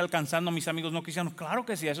seguir alcanzando a mis amigos no cristianos. Claro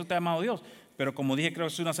que sí, eso te ha llamado Dios. Pero como dije, creo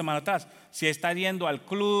que hace una semana atrás, si estás yendo al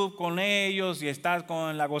club con ellos, si estás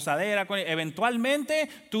con la gozadera, eventualmente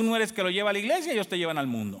tú no eres que lo lleva a la iglesia, ellos te llevan al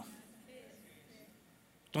mundo.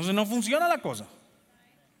 Entonces no funciona la cosa.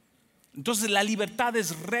 Entonces la libertad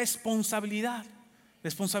es responsabilidad.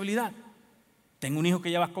 Responsabilidad. Tengo un hijo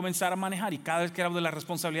que ya va a comenzar a manejar y cada vez que hablo de la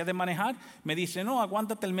responsabilidad de manejar, me dice, no,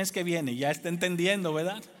 aguántate el mes que viene. Ya está entendiendo,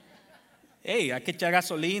 ¿verdad? Hey, hay que echar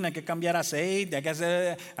gasolina, hay que cambiar aceite,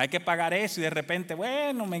 hay que pagar eso. Y de repente,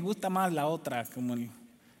 bueno, me gusta más la otra, como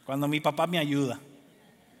cuando mi papá me ayuda.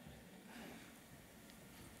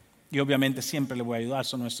 Y obviamente siempre le voy a ayudar,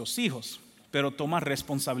 son nuestros hijos, pero toma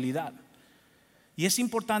responsabilidad. Y es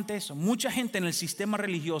importante eso. Mucha gente en el sistema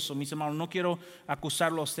religioso, mis hermanos, no quiero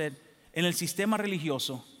acusarlo a usted, en el sistema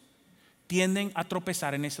religioso tienden a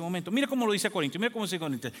tropezar en ese momento. Mira cómo lo dice Corintios, mira cómo dice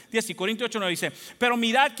Corintios. Dice así, Corintios 8:9 dice, pero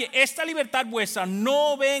mirad que esta libertad vuestra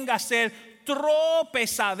no venga a ser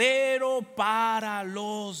tropezadero para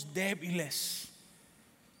los débiles.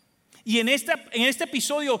 Y en este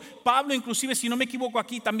episodio, Pablo inclusive, si no me equivoco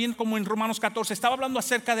aquí, también como en Romanos 14, estaba hablando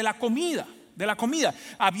acerca de la comida.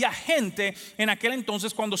 Había gente en aquel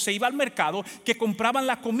entonces cuando se iba al mercado que compraban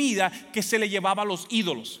la comida que se le llevaba a los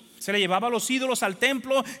ídolos. Se le llevaba a los ídolos al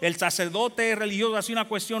templo, el sacerdote religioso hacía una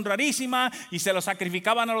cuestión rarísima y se lo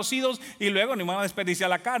sacrificaban a los ídolos y luego no iban a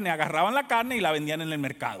desperdiciar la carne, agarraban la carne y la vendían en el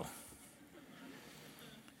mercado.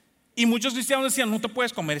 Y muchos cristianos decían, no te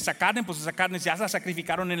puedes comer esa carne, pues esa carne ya la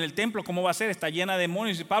sacrificaron en el templo, ¿cómo va a ser? Está llena de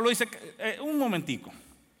demonios. Y Pablo dice, un momentico,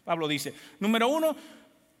 Pablo dice, número 1,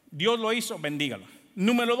 Dios lo hizo, bendígalo.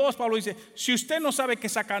 Número 2, Pablo dice, si usted no sabe que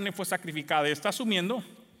esa carne fue sacrificada y está asumiendo,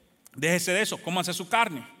 déjese de eso, cómase su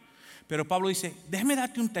carne. Pero Pablo dice, déjame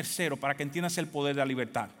darte un tercero para que entiendas el poder de la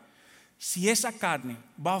libertad. Si esa carne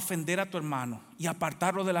va a ofender a tu hermano y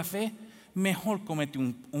apartarlo de la fe, mejor cómete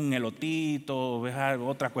un elotito,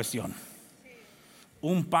 otra cuestión.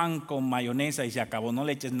 Un pan con mayonesa y se acabó, no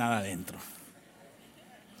le eches nada adentro.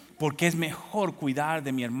 Porque es mejor cuidar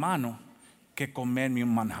de mi hermano que comerme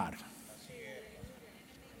un manjar.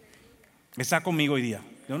 Está conmigo hoy día.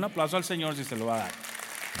 De un aplauso al Señor si se lo va a dar.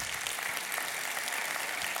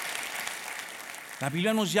 La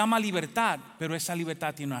Biblia nos llama a libertad, pero esa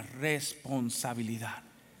libertad tiene una responsabilidad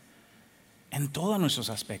en todos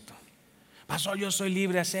nuestros aspectos. Pastor, yo soy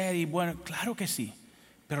libre de hacer y bueno, claro que sí,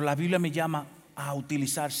 pero la Biblia me llama a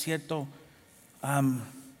utilizar cierto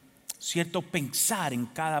pensar en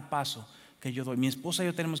cada paso que yo doy. Mi esposa y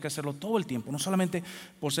yo tenemos que hacerlo todo el tiempo, no solamente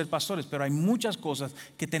por ser pastores, pero hay muchas cosas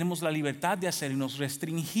que tenemos la libertad de hacer y nos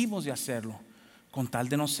restringimos de hacerlo con tal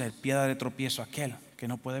de no ser piedra de tropiezo aquel que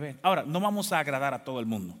no puede ver. Ahora, no vamos a agradar a todo el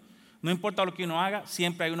mundo. No importa lo que uno haga,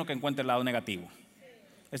 siempre hay uno que encuentre el lado negativo.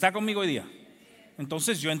 ¿Está conmigo hoy día?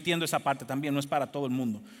 Entonces yo entiendo esa parte también, no es para todo el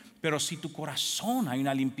mundo. Pero si tu corazón hay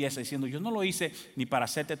una limpieza diciendo, yo no lo hice ni para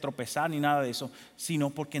hacerte tropezar ni nada de eso, sino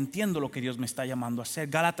porque entiendo lo que Dios me está llamando a hacer.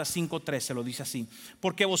 Gálatas 5:13 lo dice así,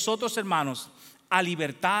 porque vosotros, hermanos, a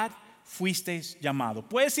libertad fuisteis llamado.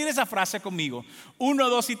 Puedes decir esa frase conmigo, 1,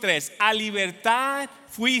 2 y 3, a libertad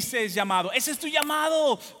fuisteis llamado. Ese es tu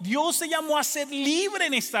llamado. Dios te llamó a ser libre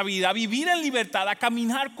en esta vida, a vivir en libertad, a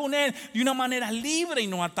caminar con Él de una manera libre y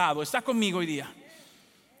no atado. ¿Está conmigo hoy día?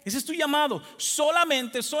 Ese es tu llamado.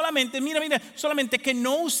 Solamente, solamente que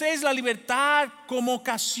no uses la libertad como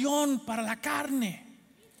ocasión para la carne.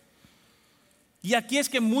 Y aquí es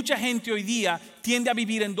que mucha gente hoy día tiende a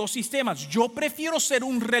vivir en dos sistemas. Yo prefiero ser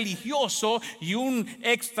un religioso y un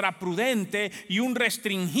extra prudente y un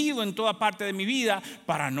restringido en toda parte de mi vida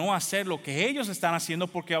para no hacer lo que ellos están haciendo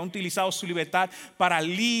porque han utilizado su libertad para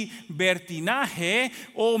libertinaje.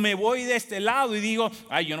 O me voy de este lado y digo,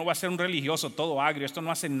 ay, yo no voy a ser un religioso todo agrio, esto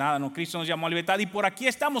no hace nada, no, Cristo nos llamó a libertad. Y por aquí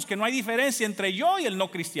estamos, que no hay diferencia entre yo y el no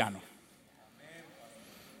cristiano.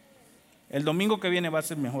 El domingo que viene va a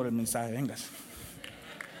ser mejor el mensaje, vengas.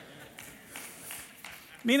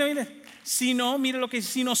 Mire, mire lo que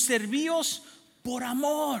dice, sino servíos por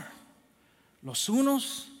amor los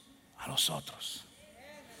unos a los otros.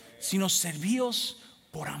 Sino servíos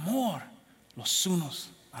por amor los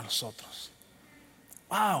unos a los otros.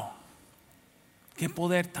 Wow, qué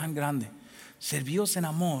poder tan grande. Servíos en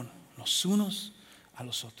amor los unos a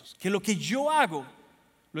los otros. Que lo que yo hago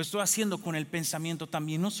lo estoy haciendo con el pensamiento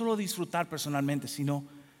también, no solo disfrutar personalmente, sino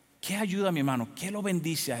qué ayuda a mi hermano, qué lo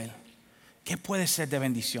bendice a él. ¿Qué puede ser de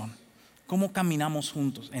bendición? ¿Cómo caminamos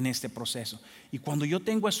juntos en este proceso? Y cuando yo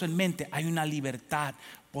tengo eso en mente, hay una libertad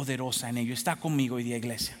poderosa en ello. Está conmigo hoy día,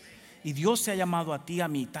 iglesia. Y Dios te ha llamado a ti, a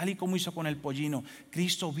mí, tal y como hizo con el pollino.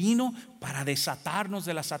 Cristo vino para desatarnos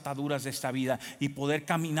de las ataduras de esta vida y poder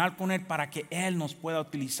caminar con Él para que Él nos pueda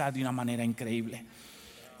utilizar de una manera increíble.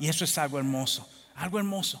 Y eso es algo hermoso, algo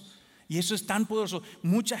hermoso. Y eso es tan poderoso.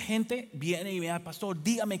 Mucha gente viene y me dice, pastor,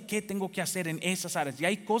 dígame qué tengo que hacer en esas áreas. Y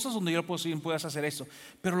hay cosas donde yo puedo decir, puedes hacer eso.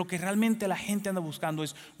 Pero lo que realmente la gente anda buscando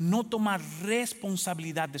es no tomar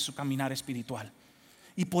responsabilidad de su caminar espiritual.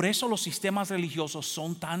 Y por eso los sistemas religiosos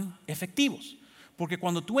son tan efectivos. Porque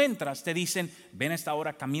cuando tú entras te dicen, ven a esta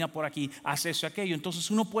hora, camina por aquí, haz eso y aquello.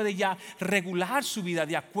 Entonces uno puede ya regular su vida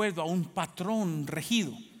de acuerdo a un patrón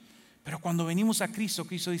regido. Pero cuando venimos a Cristo,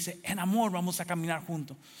 Cristo dice, en amor vamos a caminar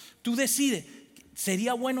juntos. Tú decides,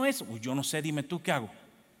 ¿sería bueno eso? Pues yo no sé, dime tú qué hago.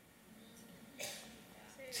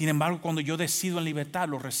 Sin embargo, cuando yo decido en libertad,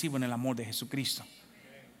 lo recibo en el amor de Jesucristo.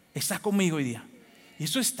 Está conmigo hoy día. Y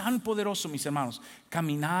eso es tan poderoso, mis hermanos.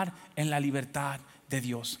 Caminar en la libertad de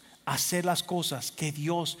Dios. Hacer las cosas que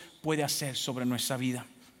Dios puede hacer sobre nuestra vida.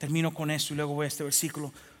 Termino con eso y luego voy a este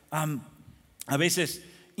versículo. A veces,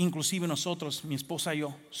 inclusive nosotros, mi esposa y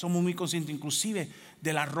yo, somos muy conscientes inclusive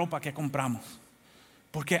de la ropa que compramos.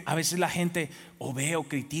 Porque a veces la gente o ve o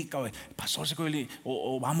critica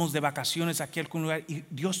o vamos de vacaciones aquí a algún lugar. Y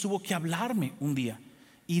Dios tuvo que hablarme un día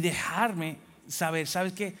y dejarme saber,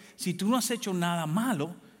 ¿sabes qué? Si tú no has hecho nada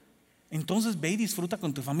malo, entonces ve y disfruta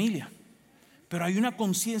con tu familia. Pero hay una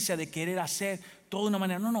conciencia de querer hacer todo de una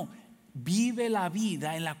manera. No, vive la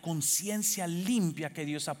vida en la conciencia limpia que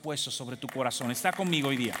Dios ha puesto sobre tu corazón. Está conmigo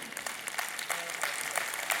hoy día.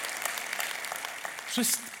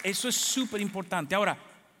 Eso es súper importante. Ahora,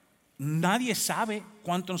 nadie sabe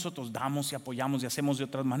cuánto nosotros damos y apoyamos y hacemos de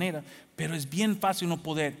otras maneras, pero es bien fácil uno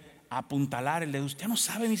poder apuntalar el dedo. Usted no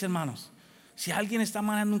sabe, mis hermanos. Si alguien está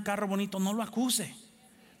manejando un carro bonito, no lo acuse.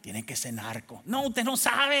 Tiene que ser narco. No, usted no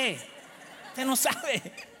sabe. Usted no sabe.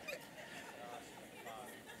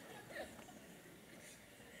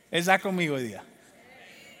 Está conmigo hoy día.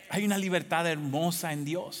 Hay una libertad hermosa en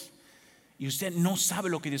Dios. Y usted no sabe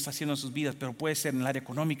lo que Dios está haciendo en sus vidas, pero puede ser en el área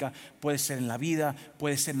económica, puede ser en la vida,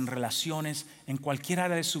 puede ser en relaciones, en cualquier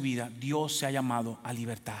área de su vida. Dios se ha llamado a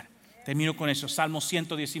libertar. Termino con eso. Salmo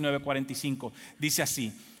 119:45 dice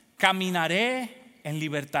así: caminaré en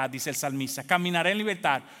libertad, dice el salmista, caminaré en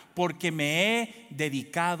libertad porque me he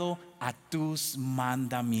dedicado a tus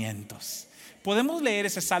mandamientos. Podemos leer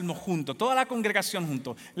ese salmo junto, toda la congregación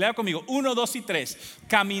junto. Lea conmigo, 1, 2 y 3.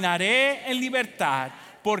 Caminaré en libertad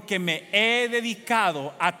porque me he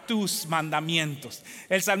dedicado a tus mandamientos.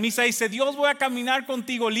 El salmista dice: Dios, voy a caminar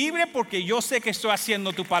contigo libre porque yo sé que estoy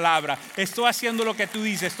haciendo tu palabra, estoy haciendo lo que tú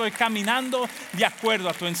dices, estoy caminando de acuerdo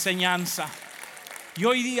a tu enseñanza. Y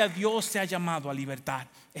hoy día Dios te ha llamado a libertad.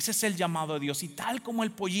 Ese es el llamado de Dios. Y tal como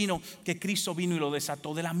el pollino que Cristo vino y lo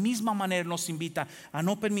desató, de la misma manera nos invita a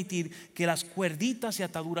no permitir que las cuerditas y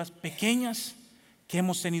ataduras pequeñas que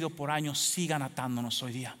hemos tenido por años sigan atándonos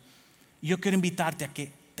hoy día. Y yo quiero invitarte a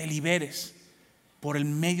que te liberes por el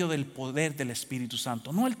medio del poder del Espíritu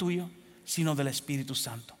Santo. No el tuyo, sino del Espíritu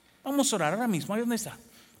Santo. Vamos a orar ahora mismo. ¿Ahí dónde está? ¿Ahí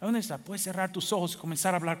dónde está? Puedes cerrar tus ojos y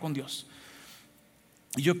comenzar a hablar con Dios.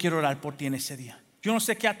 Y yo quiero orar por ti en ese día. Yo no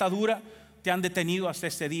sé qué atadura te han detenido hasta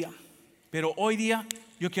este día, pero hoy día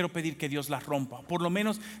yo quiero pedir que Dios las rompa. Por lo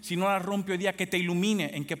menos, si no las rompe hoy día, que te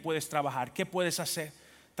ilumine en qué puedes trabajar, qué puedes hacer.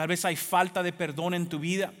 Tal vez hay falta de perdón en tu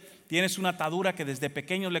vida. Tienes una atadura que desde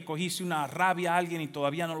pequeño le cogiste una rabia a alguien y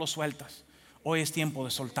todavía no lo sueltas. Hoy es tiempo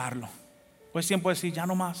de soltarlo. Hoy es tiempo de decir, ya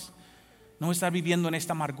no más. No voy a estar viviendo en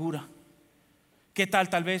esta amargura. ¿Qué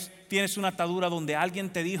tal vez tienes una atadura donde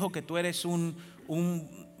alguien te dijo que tú eres un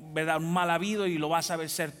mal habido y lo vas a ver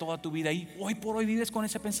ser toda tu vida, y hoy por hoy vives con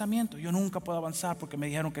ese pensamiento? Yo nunca puedo avanzar porque me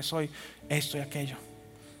dijeron que soy esto y aquello.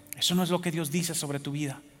 Eso no es lo que Dios dice sobre tu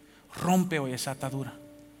vida. Rompe hoy esa atadura.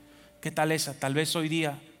 ¿Qué tal esa? Tal vez hoy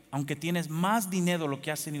día, aunque tienes más dinero de lo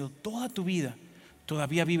que has tenido toda tu vida,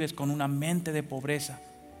 todavía vives con una mente de pobreza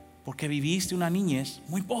porque viviste una niñez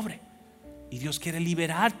muy pobre. Y Dios quiere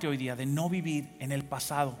liberarte hoy día de no vivir en el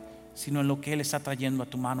pasado, sino en lo que Él está trayendo a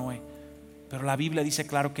tu mano hoy. Pero la Biblia dice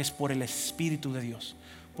claro que es por el Espíritu de Dios,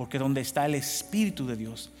 porque donde está el Espíritu de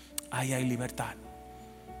Dios, ahí hay libertad.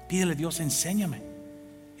 Pídele: Dios, enséñame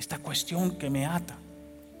esta cuestión que me ata.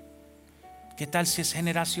 ¿Qué tal si es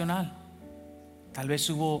generacional? Tal vez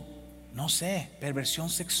hubo, no sé, perversión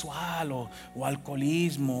sexual o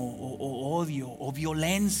alcoholismo o odio o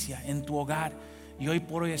violencia en tu hogar, y hoy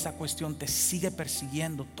por hoy esa cuestión te sigue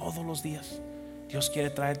persiguiendo todos los días. Dios quiere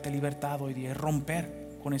traerte libertad hoy día y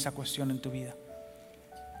romper con esa cuestión en tu vida.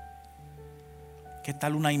 ¿Qué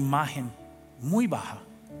tal una imagen muy baja?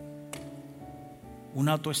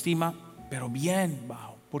 Una autoestima pero bien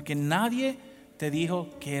bajo, porque nadie te dijo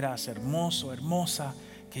que eras hermoso, hermosa,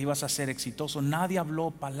 que ibas a ser exitoso. Nadie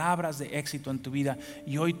habló palabras de éxito en tu vida,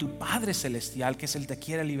 y hoy tu Padre Celestial, que es el que te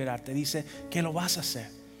quiere liberar, te dice que lo vas a hacer,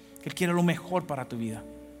 que Él quiere lo mejor para tu vida,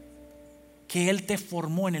 que Él te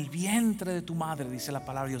formó en el vientre de tu madre, dice la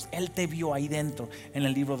palabra de Dios. Él te vio ahí dentro en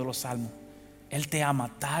el libro de los Salmos. Él te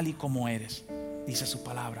ama tal y como eres, dice su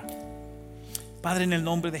palabra. Padre, en el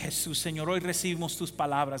nombre de Jesús, Señor, hoy recibimos tus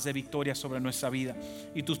palabras de victoria sobre nuestra vida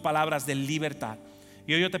y tus palabras de libertad.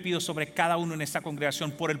 Y hoy yo te pido sobre cada uno en esta congregación,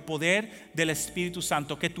 por el poder del Espíritu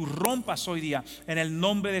Santo, que tú rompas hoy día en el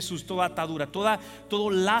nombre de Jesús toda atadura, todo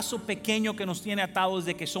lazo pequeño que nos tiene atados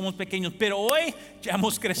desde que somos pequeños. Pero hoy ya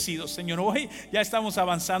hemos crecido, Señor. Hoy ya estamos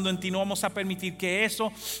avanzando en ti. No vamos a permitir que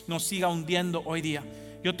eso nos siga hundiendo hoy día.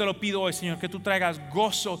 Yo te lo pido hoy, Señor, que tú traigas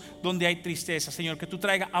gozo donde hay tristeza, Señor, que tú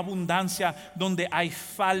traigas abundancia donde hay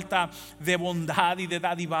falta de bondad y de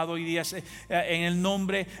dadivado hoy día, en el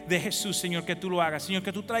nombre de Jesús, Señor, que tú lo hagas, Señor,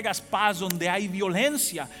 que tú traigas paz donde hay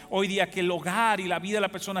violencia hoy día, que el hogar y la vida de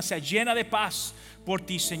la persona sea llena de paz por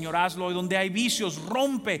ti, Señor. Hazlo hoy. Donde hay vicios,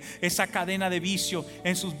 rompe esa cadena de vicio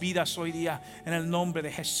en sus vidas hoy día, en el nombre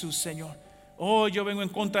de Jesús, Señor. Hoy yo vengo en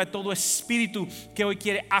contra de todo espíritu que hoy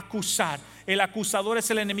quiere acusar. El acusador es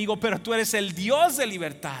el enemigo, pero tú eres el Dios de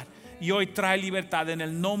libertad, y hoy trae libertad en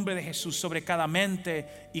el nombre de Jesús sobre cada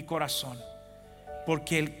mente y corazón,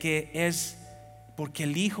 porque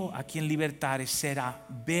el Hijo a quien libertares será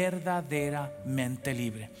verdaderamente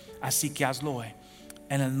libre. Así que hazlo hoy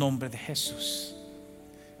en el nombre de Jesús.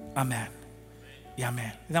 Amén y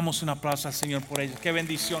amén. Le damos un aplauso al Señor por ello. Qué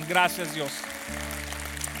bendición. Gracias, Dios.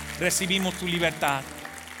 Recibimos tu libertad.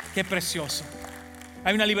 Qué precioso.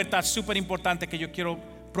 Hay una libertad súper importante que yo quiero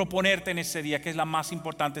proponerte en ese día, que es la más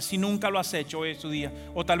importante. Si nunca lo has hecho, hoy es tu día.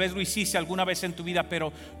 O tal vez lo hiciste alguna vez en tu vida,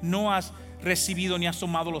 pero no has recibido ni has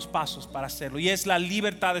tomado los pasos para hacerlo. Y es la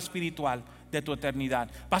libertad espiritual de tu eternidad.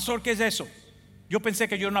 Pastor, ¿qué es eso? Yo pensé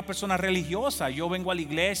que yo era una persona religiosa. Yo vengo a la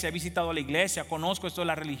iglesia, he visitado la iglesia, conozco esto de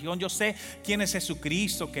la religión. Yo sé quién es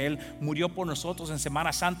Jesucristo, que Él murió por nosotros en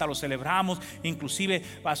Semana Santa, lo celebramos. Inclusive,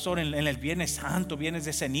 pastor, en el Viernes Santo, Viernes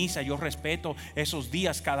de Ceniza, yo respeto esos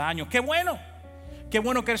días cada año. ¡Qué bueno! Qué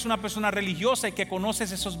bueno que eres una persona religiosa y que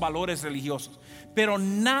conoces esos valores religiosos. Pero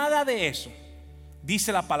nada de eso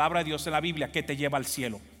dice la palabra de Dios en la Biblia que te lleva al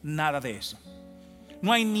cielo. Nada de eso.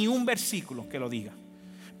 No hay ni un versículo que lo diga.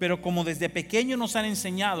 Pero como desde pequeño nos han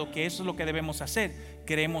enseñado que eso es lo que debemos hacer,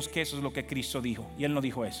 creemos que eso es lo que Cristo dijo, y Él no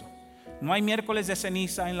dijo eso. No hay miércoles de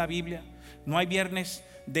ceniza en la Biblia, no hay viernes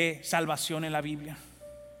de salvación en la Biblia,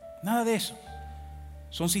 nada de eso.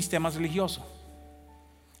 Son sistemas religiosos.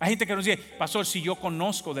 Hay gente que nos dice: pastor, si yo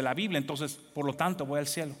conozco de la Biblia, entonces por lo tanto voy al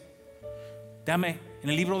cielo. Déjame, en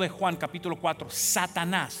el libro de Juan capítulo 4,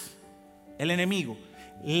 Satanás, el enemigo,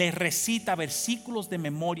 le recita versículos de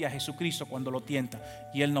memoria a Jesucristo cuando lo tienta,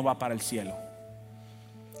 y él no va para el cielo.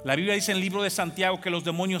 La Biblia dice en el libro de Santiago que los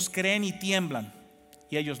demonios creen y tiemblan,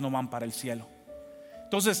 y ellos no van para el cielo.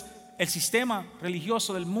 Entonces, el sistema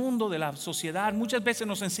religioso del mundo, de la sociedad, muchas veces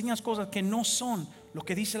nos enseñan cosas que no son lo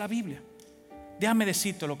que dice la Biblia. Déjame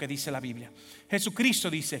decirte lo que dice la Biblia.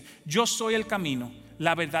 Jesucristo dice: yo soy el camino,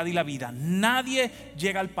 la verdad y la vida. Nadie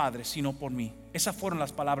llega al Padre sino por mí. Esas fueron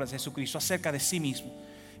las palabras de Jesucristo acerca de sí mismo.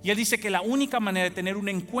 Y Él dice que la única manera de tener un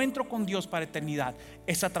encuentro con Dios para eternidad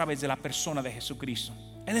es a través de la persona de Jesucristo.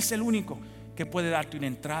 Él es el único que puede darte una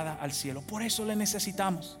entrada al cielo. Por eso le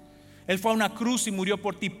necesitamos. Él fue a una cruz y murió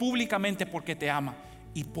por ti públicamente porque te ama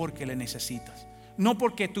y porque le necesitas. No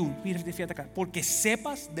porque tú, fíjate acá, porque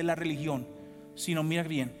sepas de la religión, sino mira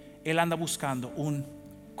bien, Él anda buscando un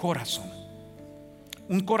corazón.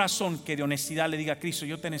 Un corazón que de honestidad le diga a Cristo: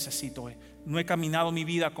 yo te necesito, no he caminado mi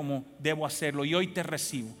vida como debo hacerlo y hoy te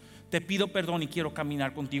recibo. Te pido perdón y quiero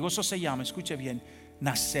caminar contigo. Eso se llama, escuche bien,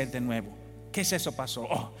 nacer de nuevo. ¿Qué es eso,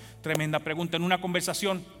 pastor? Tremenda pregunta. En una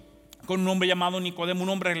conversación con un hombre llamado Nicodemo, un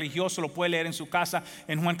hombre religioso, lo puede leer en su casa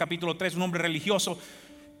en Juan capítulo 3, un hombre religioso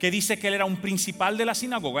que dice que él era un principal de la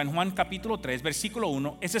sinagoga en Juan capítulo 3, versículo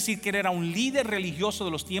 1, es decir, que él era un líder religioso de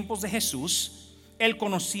los tiempos de Jesús. Él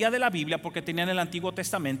conocía de la Biblia porque tenía en el Antiguo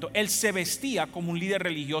Testamento. Él se vestía como un líder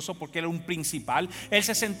religioso porque era un principal. Él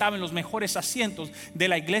se sentaba en los mejores asientos de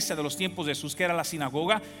la iglesia de los tiempos de Jesús, que era la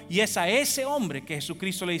sinagoga. Y es a ese hombre que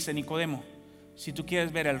Jesucristo le dice: Nicodemo, si tú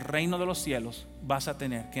quieres ver el reino de los cielos, vas a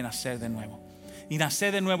tener que nacer de nuevo. Y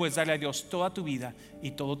nacer de nuevo es darle a Dios toda tu vida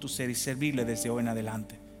y todo tu ser y servirle desde hoy en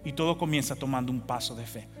adelante. Y todo comienza tomando un paso de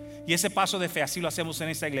fe. Y ese paso de fe así lo hacemos en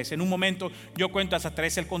esta iglesia. En un momento yo cuento hasta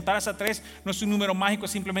 3. El contar hasta 3 no es un número mágico,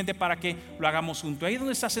 es simplemente para que lo hagamos juntos. Ahí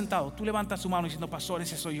donde estás sentado, tú levantas tu mano diciendo: pastor,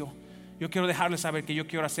 ese soy yo. Yo quiero dejarle saber que yo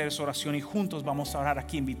quiero hacer esa oración y juntos vamos a orar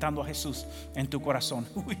aquí invitando a Jesús en tu corazón.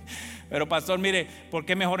 Pero pastor, mire, ¿por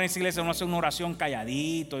qué mejor en esa iglesia no hace una oración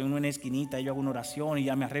calladito, en una esquinita y yo hago una oración y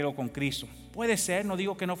ya me arreglo con Cristo? Puede ser, no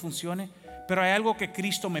digo que no funcione, pero hay algo que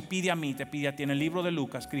Cristo me pide a mí, te pide a ti. En el libro de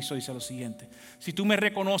Lucas, Cristo dice lo siguiente: si tú me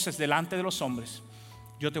reconoces delante de los hombres,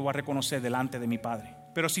 yo te voy a reconocer delante de mi Padre.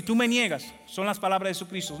 Pero si tú me niegas, son las palabras de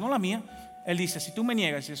Jesucristo, no la mía. Él dice: si tú me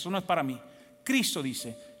niegas, eso no es para mí. Cristo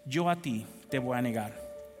dice: yo a ti te voy a negar.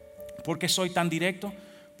 ¿Por qué soy tan directo?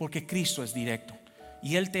 Porque Cristo es directo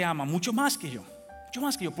y Él te ama mucho más que yo,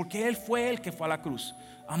 porque Él fue el que fue a la cruz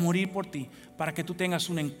a morir por ti, para que tú tengas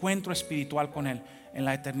un encuentro espiritual con Él en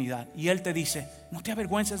la eternidad. Y Él te dice: no te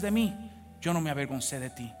avergüences de mí, yo no me avergoncé de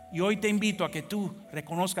ti. Y hoy te invito a que tú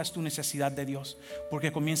reconozcas tu necesidad de Dios,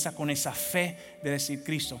 porque comienza con esa fe de decir: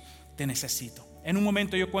 Cristo, te necesito. En un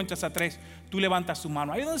momento yo cuento hasta 3, tú levantas tu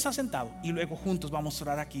mano ahí donde estás sentado y luego juntos vamos a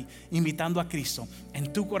orar aquí, invitando a Cristo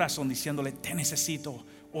en tu corazón, diciéndole: te necesito,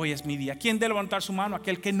 hoy es mi día. ¿Quién debe levantar su mano?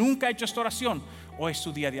 Aquel que nunca ha hecho esta oración, hoy es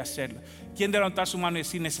su día de hacerlo. ¿Quién debe levantar su mano y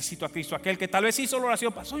decir: necesito a Cristo? Aquel que tal vez hizo la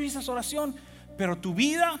oración, pasó y hizo esa oración, pero tu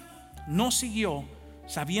vida no siguió,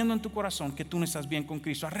 sabiendo en tu corazón que tú no estás bien con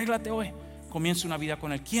Cristo. Arréglate hoy, comienza una vida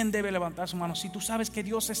con Él. ¿Quién debe levantar su mano? Si tú sabes que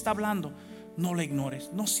Dios está hablando, no le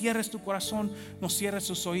ignores, no cierres tu corazón, no cierres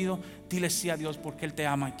tus oídos, dile sí a Dios, porque Él te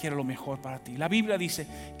ama y quiere lo mejor para ti. La Biblia dice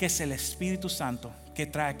que es el Espíritu Santo que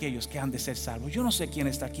trae a aquellos que han de ser salvos. Yo no sé quién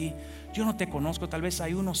está aquí, yo no te conozco, tal vez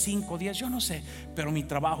hay unos 5, 10, yo no sé, pero mi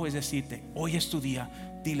trabajo es decirte: hoy es tu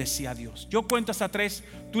día, dile sí a Dios. Yo cuento hasta 3,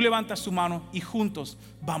 tú levantas tu mano y juntos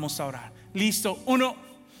vamos a orar. Listo, 1,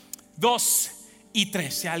 2 y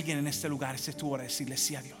 3. Si alguien en este lugar, es tu hora de decirle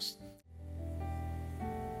sí a Dios.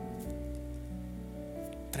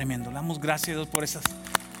 Tremendo, le damos gracias a Dios por esas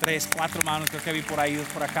 3, 4 manos. Creo que vi por ahí, 2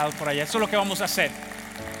 por acá, 2 por allá. Eso es lo que vamos a hacer.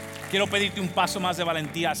 Quiero pedirte un paso más de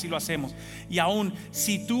valentía, así lo hacemos. Y aún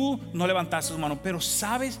si tú no levantaste tus manos, pero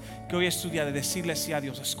sabes que hoy es tu día de decirle sí a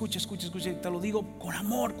Dios, escucha, te lo digo con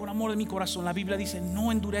amor de mi corazón. La Biblia dice: no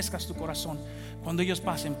endurezcas tu corazón. Cuando ellos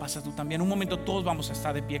pasen, pasa tú también. En un momento todos vamos a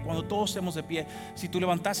estar de pie. Cuando todos estemos de pie, si tú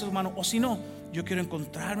levantaste tu mano o si no, yo quiero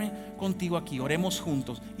encontrarme contigo aquí. Oremos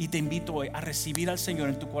juntos y te invito hoy a recibir al Señor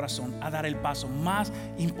en tu corazón, a dar el paso más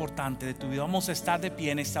importante de tu vida. Vamos a estar de pie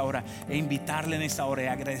en esta hora e invitarle en esta hora y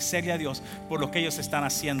agradecerle a Dios por lo que ellos están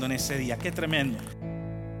haciendo en ese día. Qué tremendo.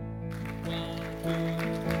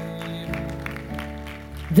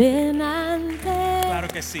 Ven ante Claro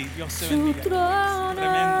que sí, Dios te su bendiga. trono,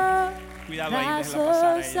 Tremendo. Cuidado ahí, déjala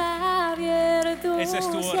pasar a ella. abiertos. Esa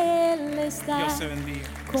es tu Él hora. está Dios te bendiga. Dios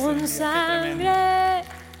te con bendiga. Qué sangre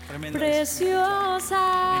tremendo.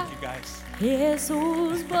 preciosa. Thank you, guys.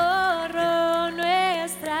 Jesús borró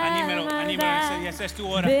nuestra Anímelo ese maldad. día. Esa es tu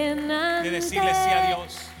hora Ven de decirle sí a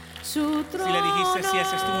Dios. su trono, Si le dijiste sí,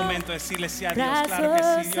 ese es tu momento de decirle sí a Dios. Claro que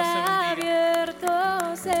sí, Dios te bendiga.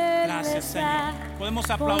 abiertos, Él Gracias, está Señor. Podemos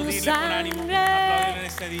aplaudirle con ánimo, sangre aplaudirle en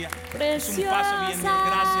este día. Es un paso bien.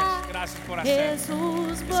 Gracias por hacerlo.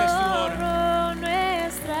 Jesús Esa es tu hora. borró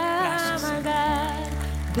nuestra Gracias, Señor. maldad.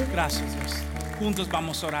 Gracias, Dios. Juntos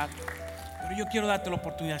vamos a orar. Pero yo quiero darte la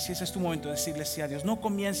oportunidad, si ese es tu momento, de decirle sí a Dios. No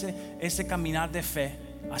comience ese caminar de fe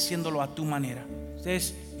haciéndolo a tu manera.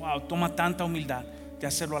 Ustedes, toma tanta humildad de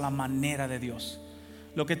hacerlo a la manera de Dios.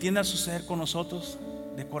 Lo que tiende a suceder con nosotros,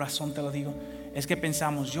 de corazón te lo digo, es que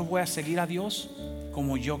pensamos: yo voy a seguir a Dios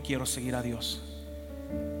como yo quiero seguir a Dios.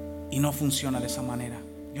 Y no funciona de esa manera.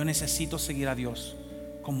 Yo necesito seguir a Dios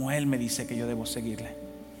como Él me dice que yo debo seguirle.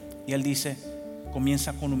 Y Él dice,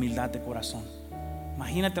 comienza con humildad de corazón.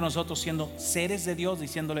 Imagínate nosotros siendo seres de Dios,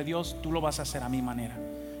 diciéndole: Dios, tú lo vas a hacer a mi manera.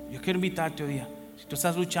 Yo quiero invitarte hoy día, si tú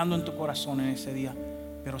estás luchando en tu corazón en ese día,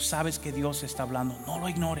 pero sabes que Dios está hablando, no lo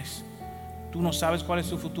ignores. Tú no sabes cuál es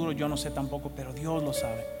tu futuro, yo no sé tampoco, pero Dios lo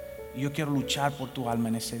sabe. Y yo quiero luchar por tu alma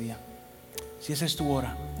en ese día. Si esa es tu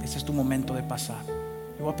hora, ese es tu momento de pasar,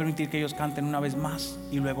 yo voy a permitir que ellos canten una vez más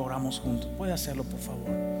y luego oramos juntos. Puede hacerlo, por favor.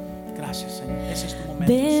 Gracias, Señor. Ese es tu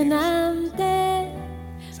momento. Ven ante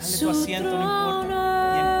Sale tu asiento, no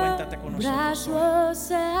importa, y encuéntrate con nosotros hoy.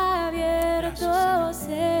 brazos abiertos,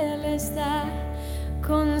 Él está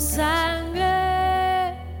con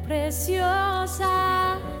sangre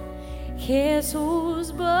preciosa.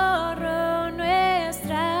 Jesús borró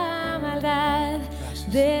nuestra maldad.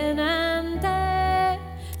 Ven ante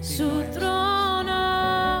su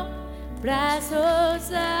trono,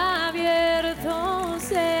 brazos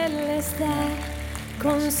abiertos, Él está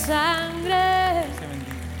con sangre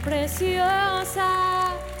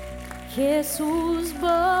preciosa. Jesús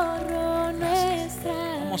borró nuestra.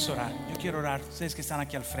 Vamos a orar. Yo quiero orar. Ustedes que están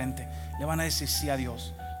aquí al frente le van a decir sí a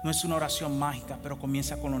Dios. No es una oración mágica, pero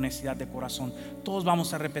comienza con honestidad de corazón. Todos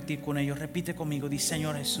vamos a repetir con ellos. Repite conmigo. Dice: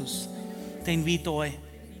 Señor Jesús, te invito hoy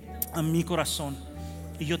a mi corazón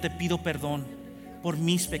y yo te pido perdón por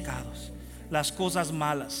mis pecados, las cosas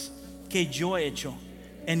malas que yo he hecho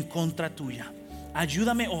en contra tuya.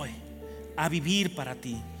 Ayúdame hoy a vivir para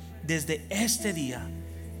ti desde este día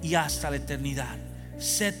y hasta la eternidad.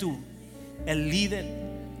 Sé tú el líder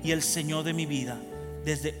y el Señor de mi vida.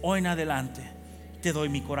 Desde hoy en adelante te doy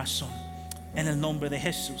mi corazón en el nombre de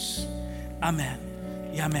Jesús. Amén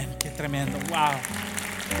y amén. Qué tremendo. Wow.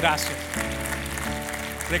 Gracias.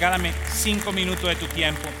 Regálame 5 minutos de tu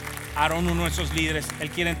tiempo. Aaron, uno de nuestros líderes, él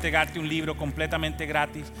quiere entregarte un libro completamente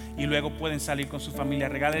gratis y luego pueden salir con su familia.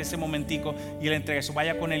 Regálale ese momentico y él entrega eso.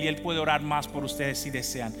 Vaya con él y él puede orar más por ustedes si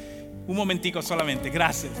desean. Un momentico solamente.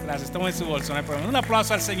 Gracias, gracias. Tomen su bolso, no hay problema. Un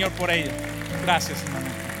aplauso al Señor por ello. Gracias, hermano.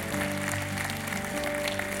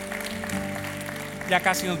 Ya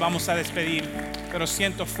casi nos vamos a despedir, pero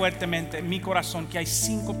siento fuertemente en mi corazón que hay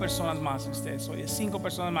 5 personas más. Ustedes hoy, 5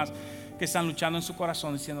 personas más que están luchando en su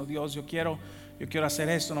corazón diciendo: Dios, yo quiero hacer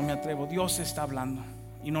esto, no me atrevo. Dios está hablando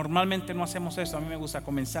y normalmente no hacemos esto. A mí me gusta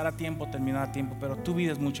comenzar a tiempo, terminar a tiempo, pero tu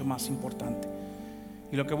vida es mucho más importante.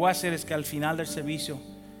 Y lo que voy a hacer es que al final del servicio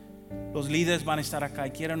los líderes van a estar acá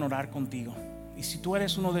y quieren orar contigo. Y si tú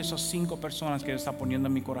eres uno de esos 5 personas que Dios está poniendo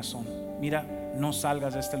en mi corazón, mira, no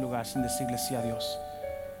salgas de este lugar sin decirle sí a Dios,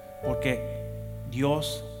 porque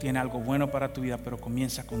Dios tiene algo bueno para tu vida, pero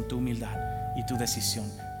comienza con tu humildad y tu decisión.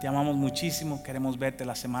 Te amamos muchísimo, queremos verte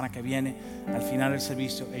la semana que viene. Al final del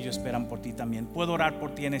servicio ellos esperan por ti también. Puedo orar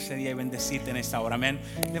por ti en ese día y bendecirte en esta hora. Amén.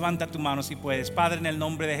 Levanta tu mano si puedes. Padre, en el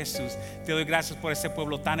nombre de Jesús, te doy gracias por este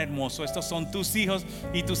pueblo tan hermoso. Estos son tus hijos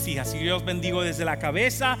y tus hijas, y yo los bendigo desde la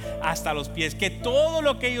cabeza hasta los pies. Que todo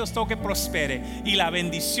lo que ellos toque prospere y la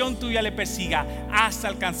bendición tuya le persiga hasta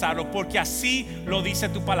alcanzarlo, porque así lo dice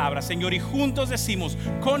tu palabra, Señor. Y juntos decimos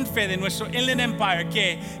con fe de nuestro Inland Empire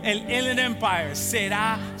que el Inland Empire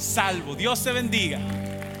será salvo. Dios te bendiga.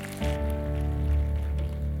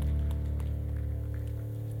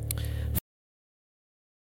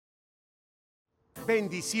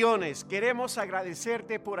 Bendiciones. Queremos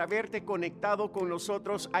agradecerte por haberte conectado con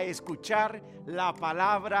nosotros a escuchar la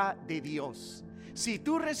palabra de Dios. Si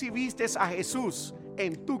tú recibiste a Jesús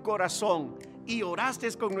en tu corazón y oraste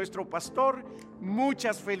con nuestro pastor,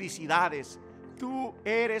 muchas felicidades. Tú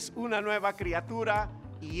eres una nueva criatura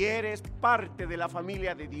y eres parte de la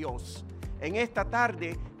familia de Dios. En esta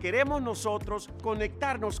tarde queremos nosotros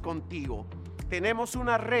conectarnos contigo. Tenemos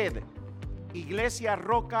una red,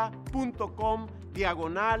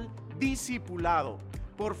 iglesiarroca.com/discipulado.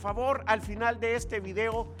 Por favor, al final de este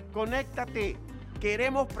video, conéctate.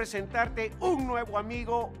 Queremos presentarte un nuevo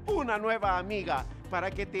amigo, una nueva amiga,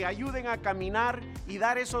 para que te ayuden a caminar y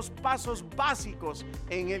dar esos pasos básicos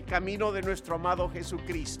en el camino de nuestro amado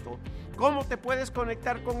Jesucristo. ¿Cómo te puedes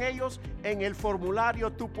conectar con ellos? En el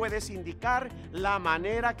formulario tú puedes indicar la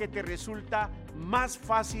manera que te resulta más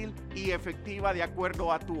fácil y efectiva de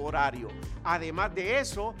acuerdo a tu horario. Además de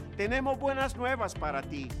eso, tenemos buenas nuevas para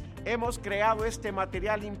ti. Hemos creado este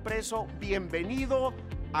material impreso Bienvenido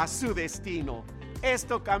a su destino.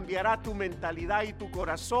 Esto cambiará tu mentalidad y tu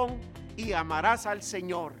corazón y amarás al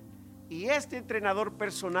Señor. Y este entrenador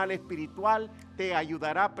personal espiritual te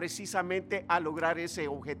ayudará precisamente a lograr ese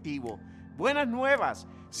objetivo. Buenas nuevas.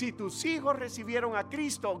 Si tus hijos recibieron a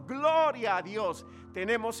Cristo, gloria a Dios.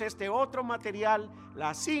 Tenemos este otro material,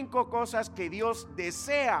 las 5 cosas que Dios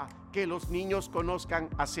desea que los niños conozcan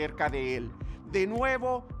acerca de Él. De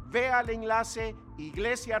nuevo, ve al enlace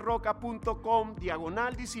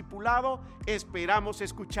iglesiarroca.com/discipulado. Esperamos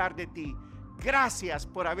escuchar de ti. Gracias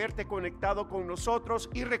por haberte conectado con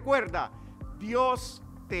nosotros y recuerda, Dios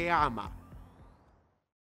te ama.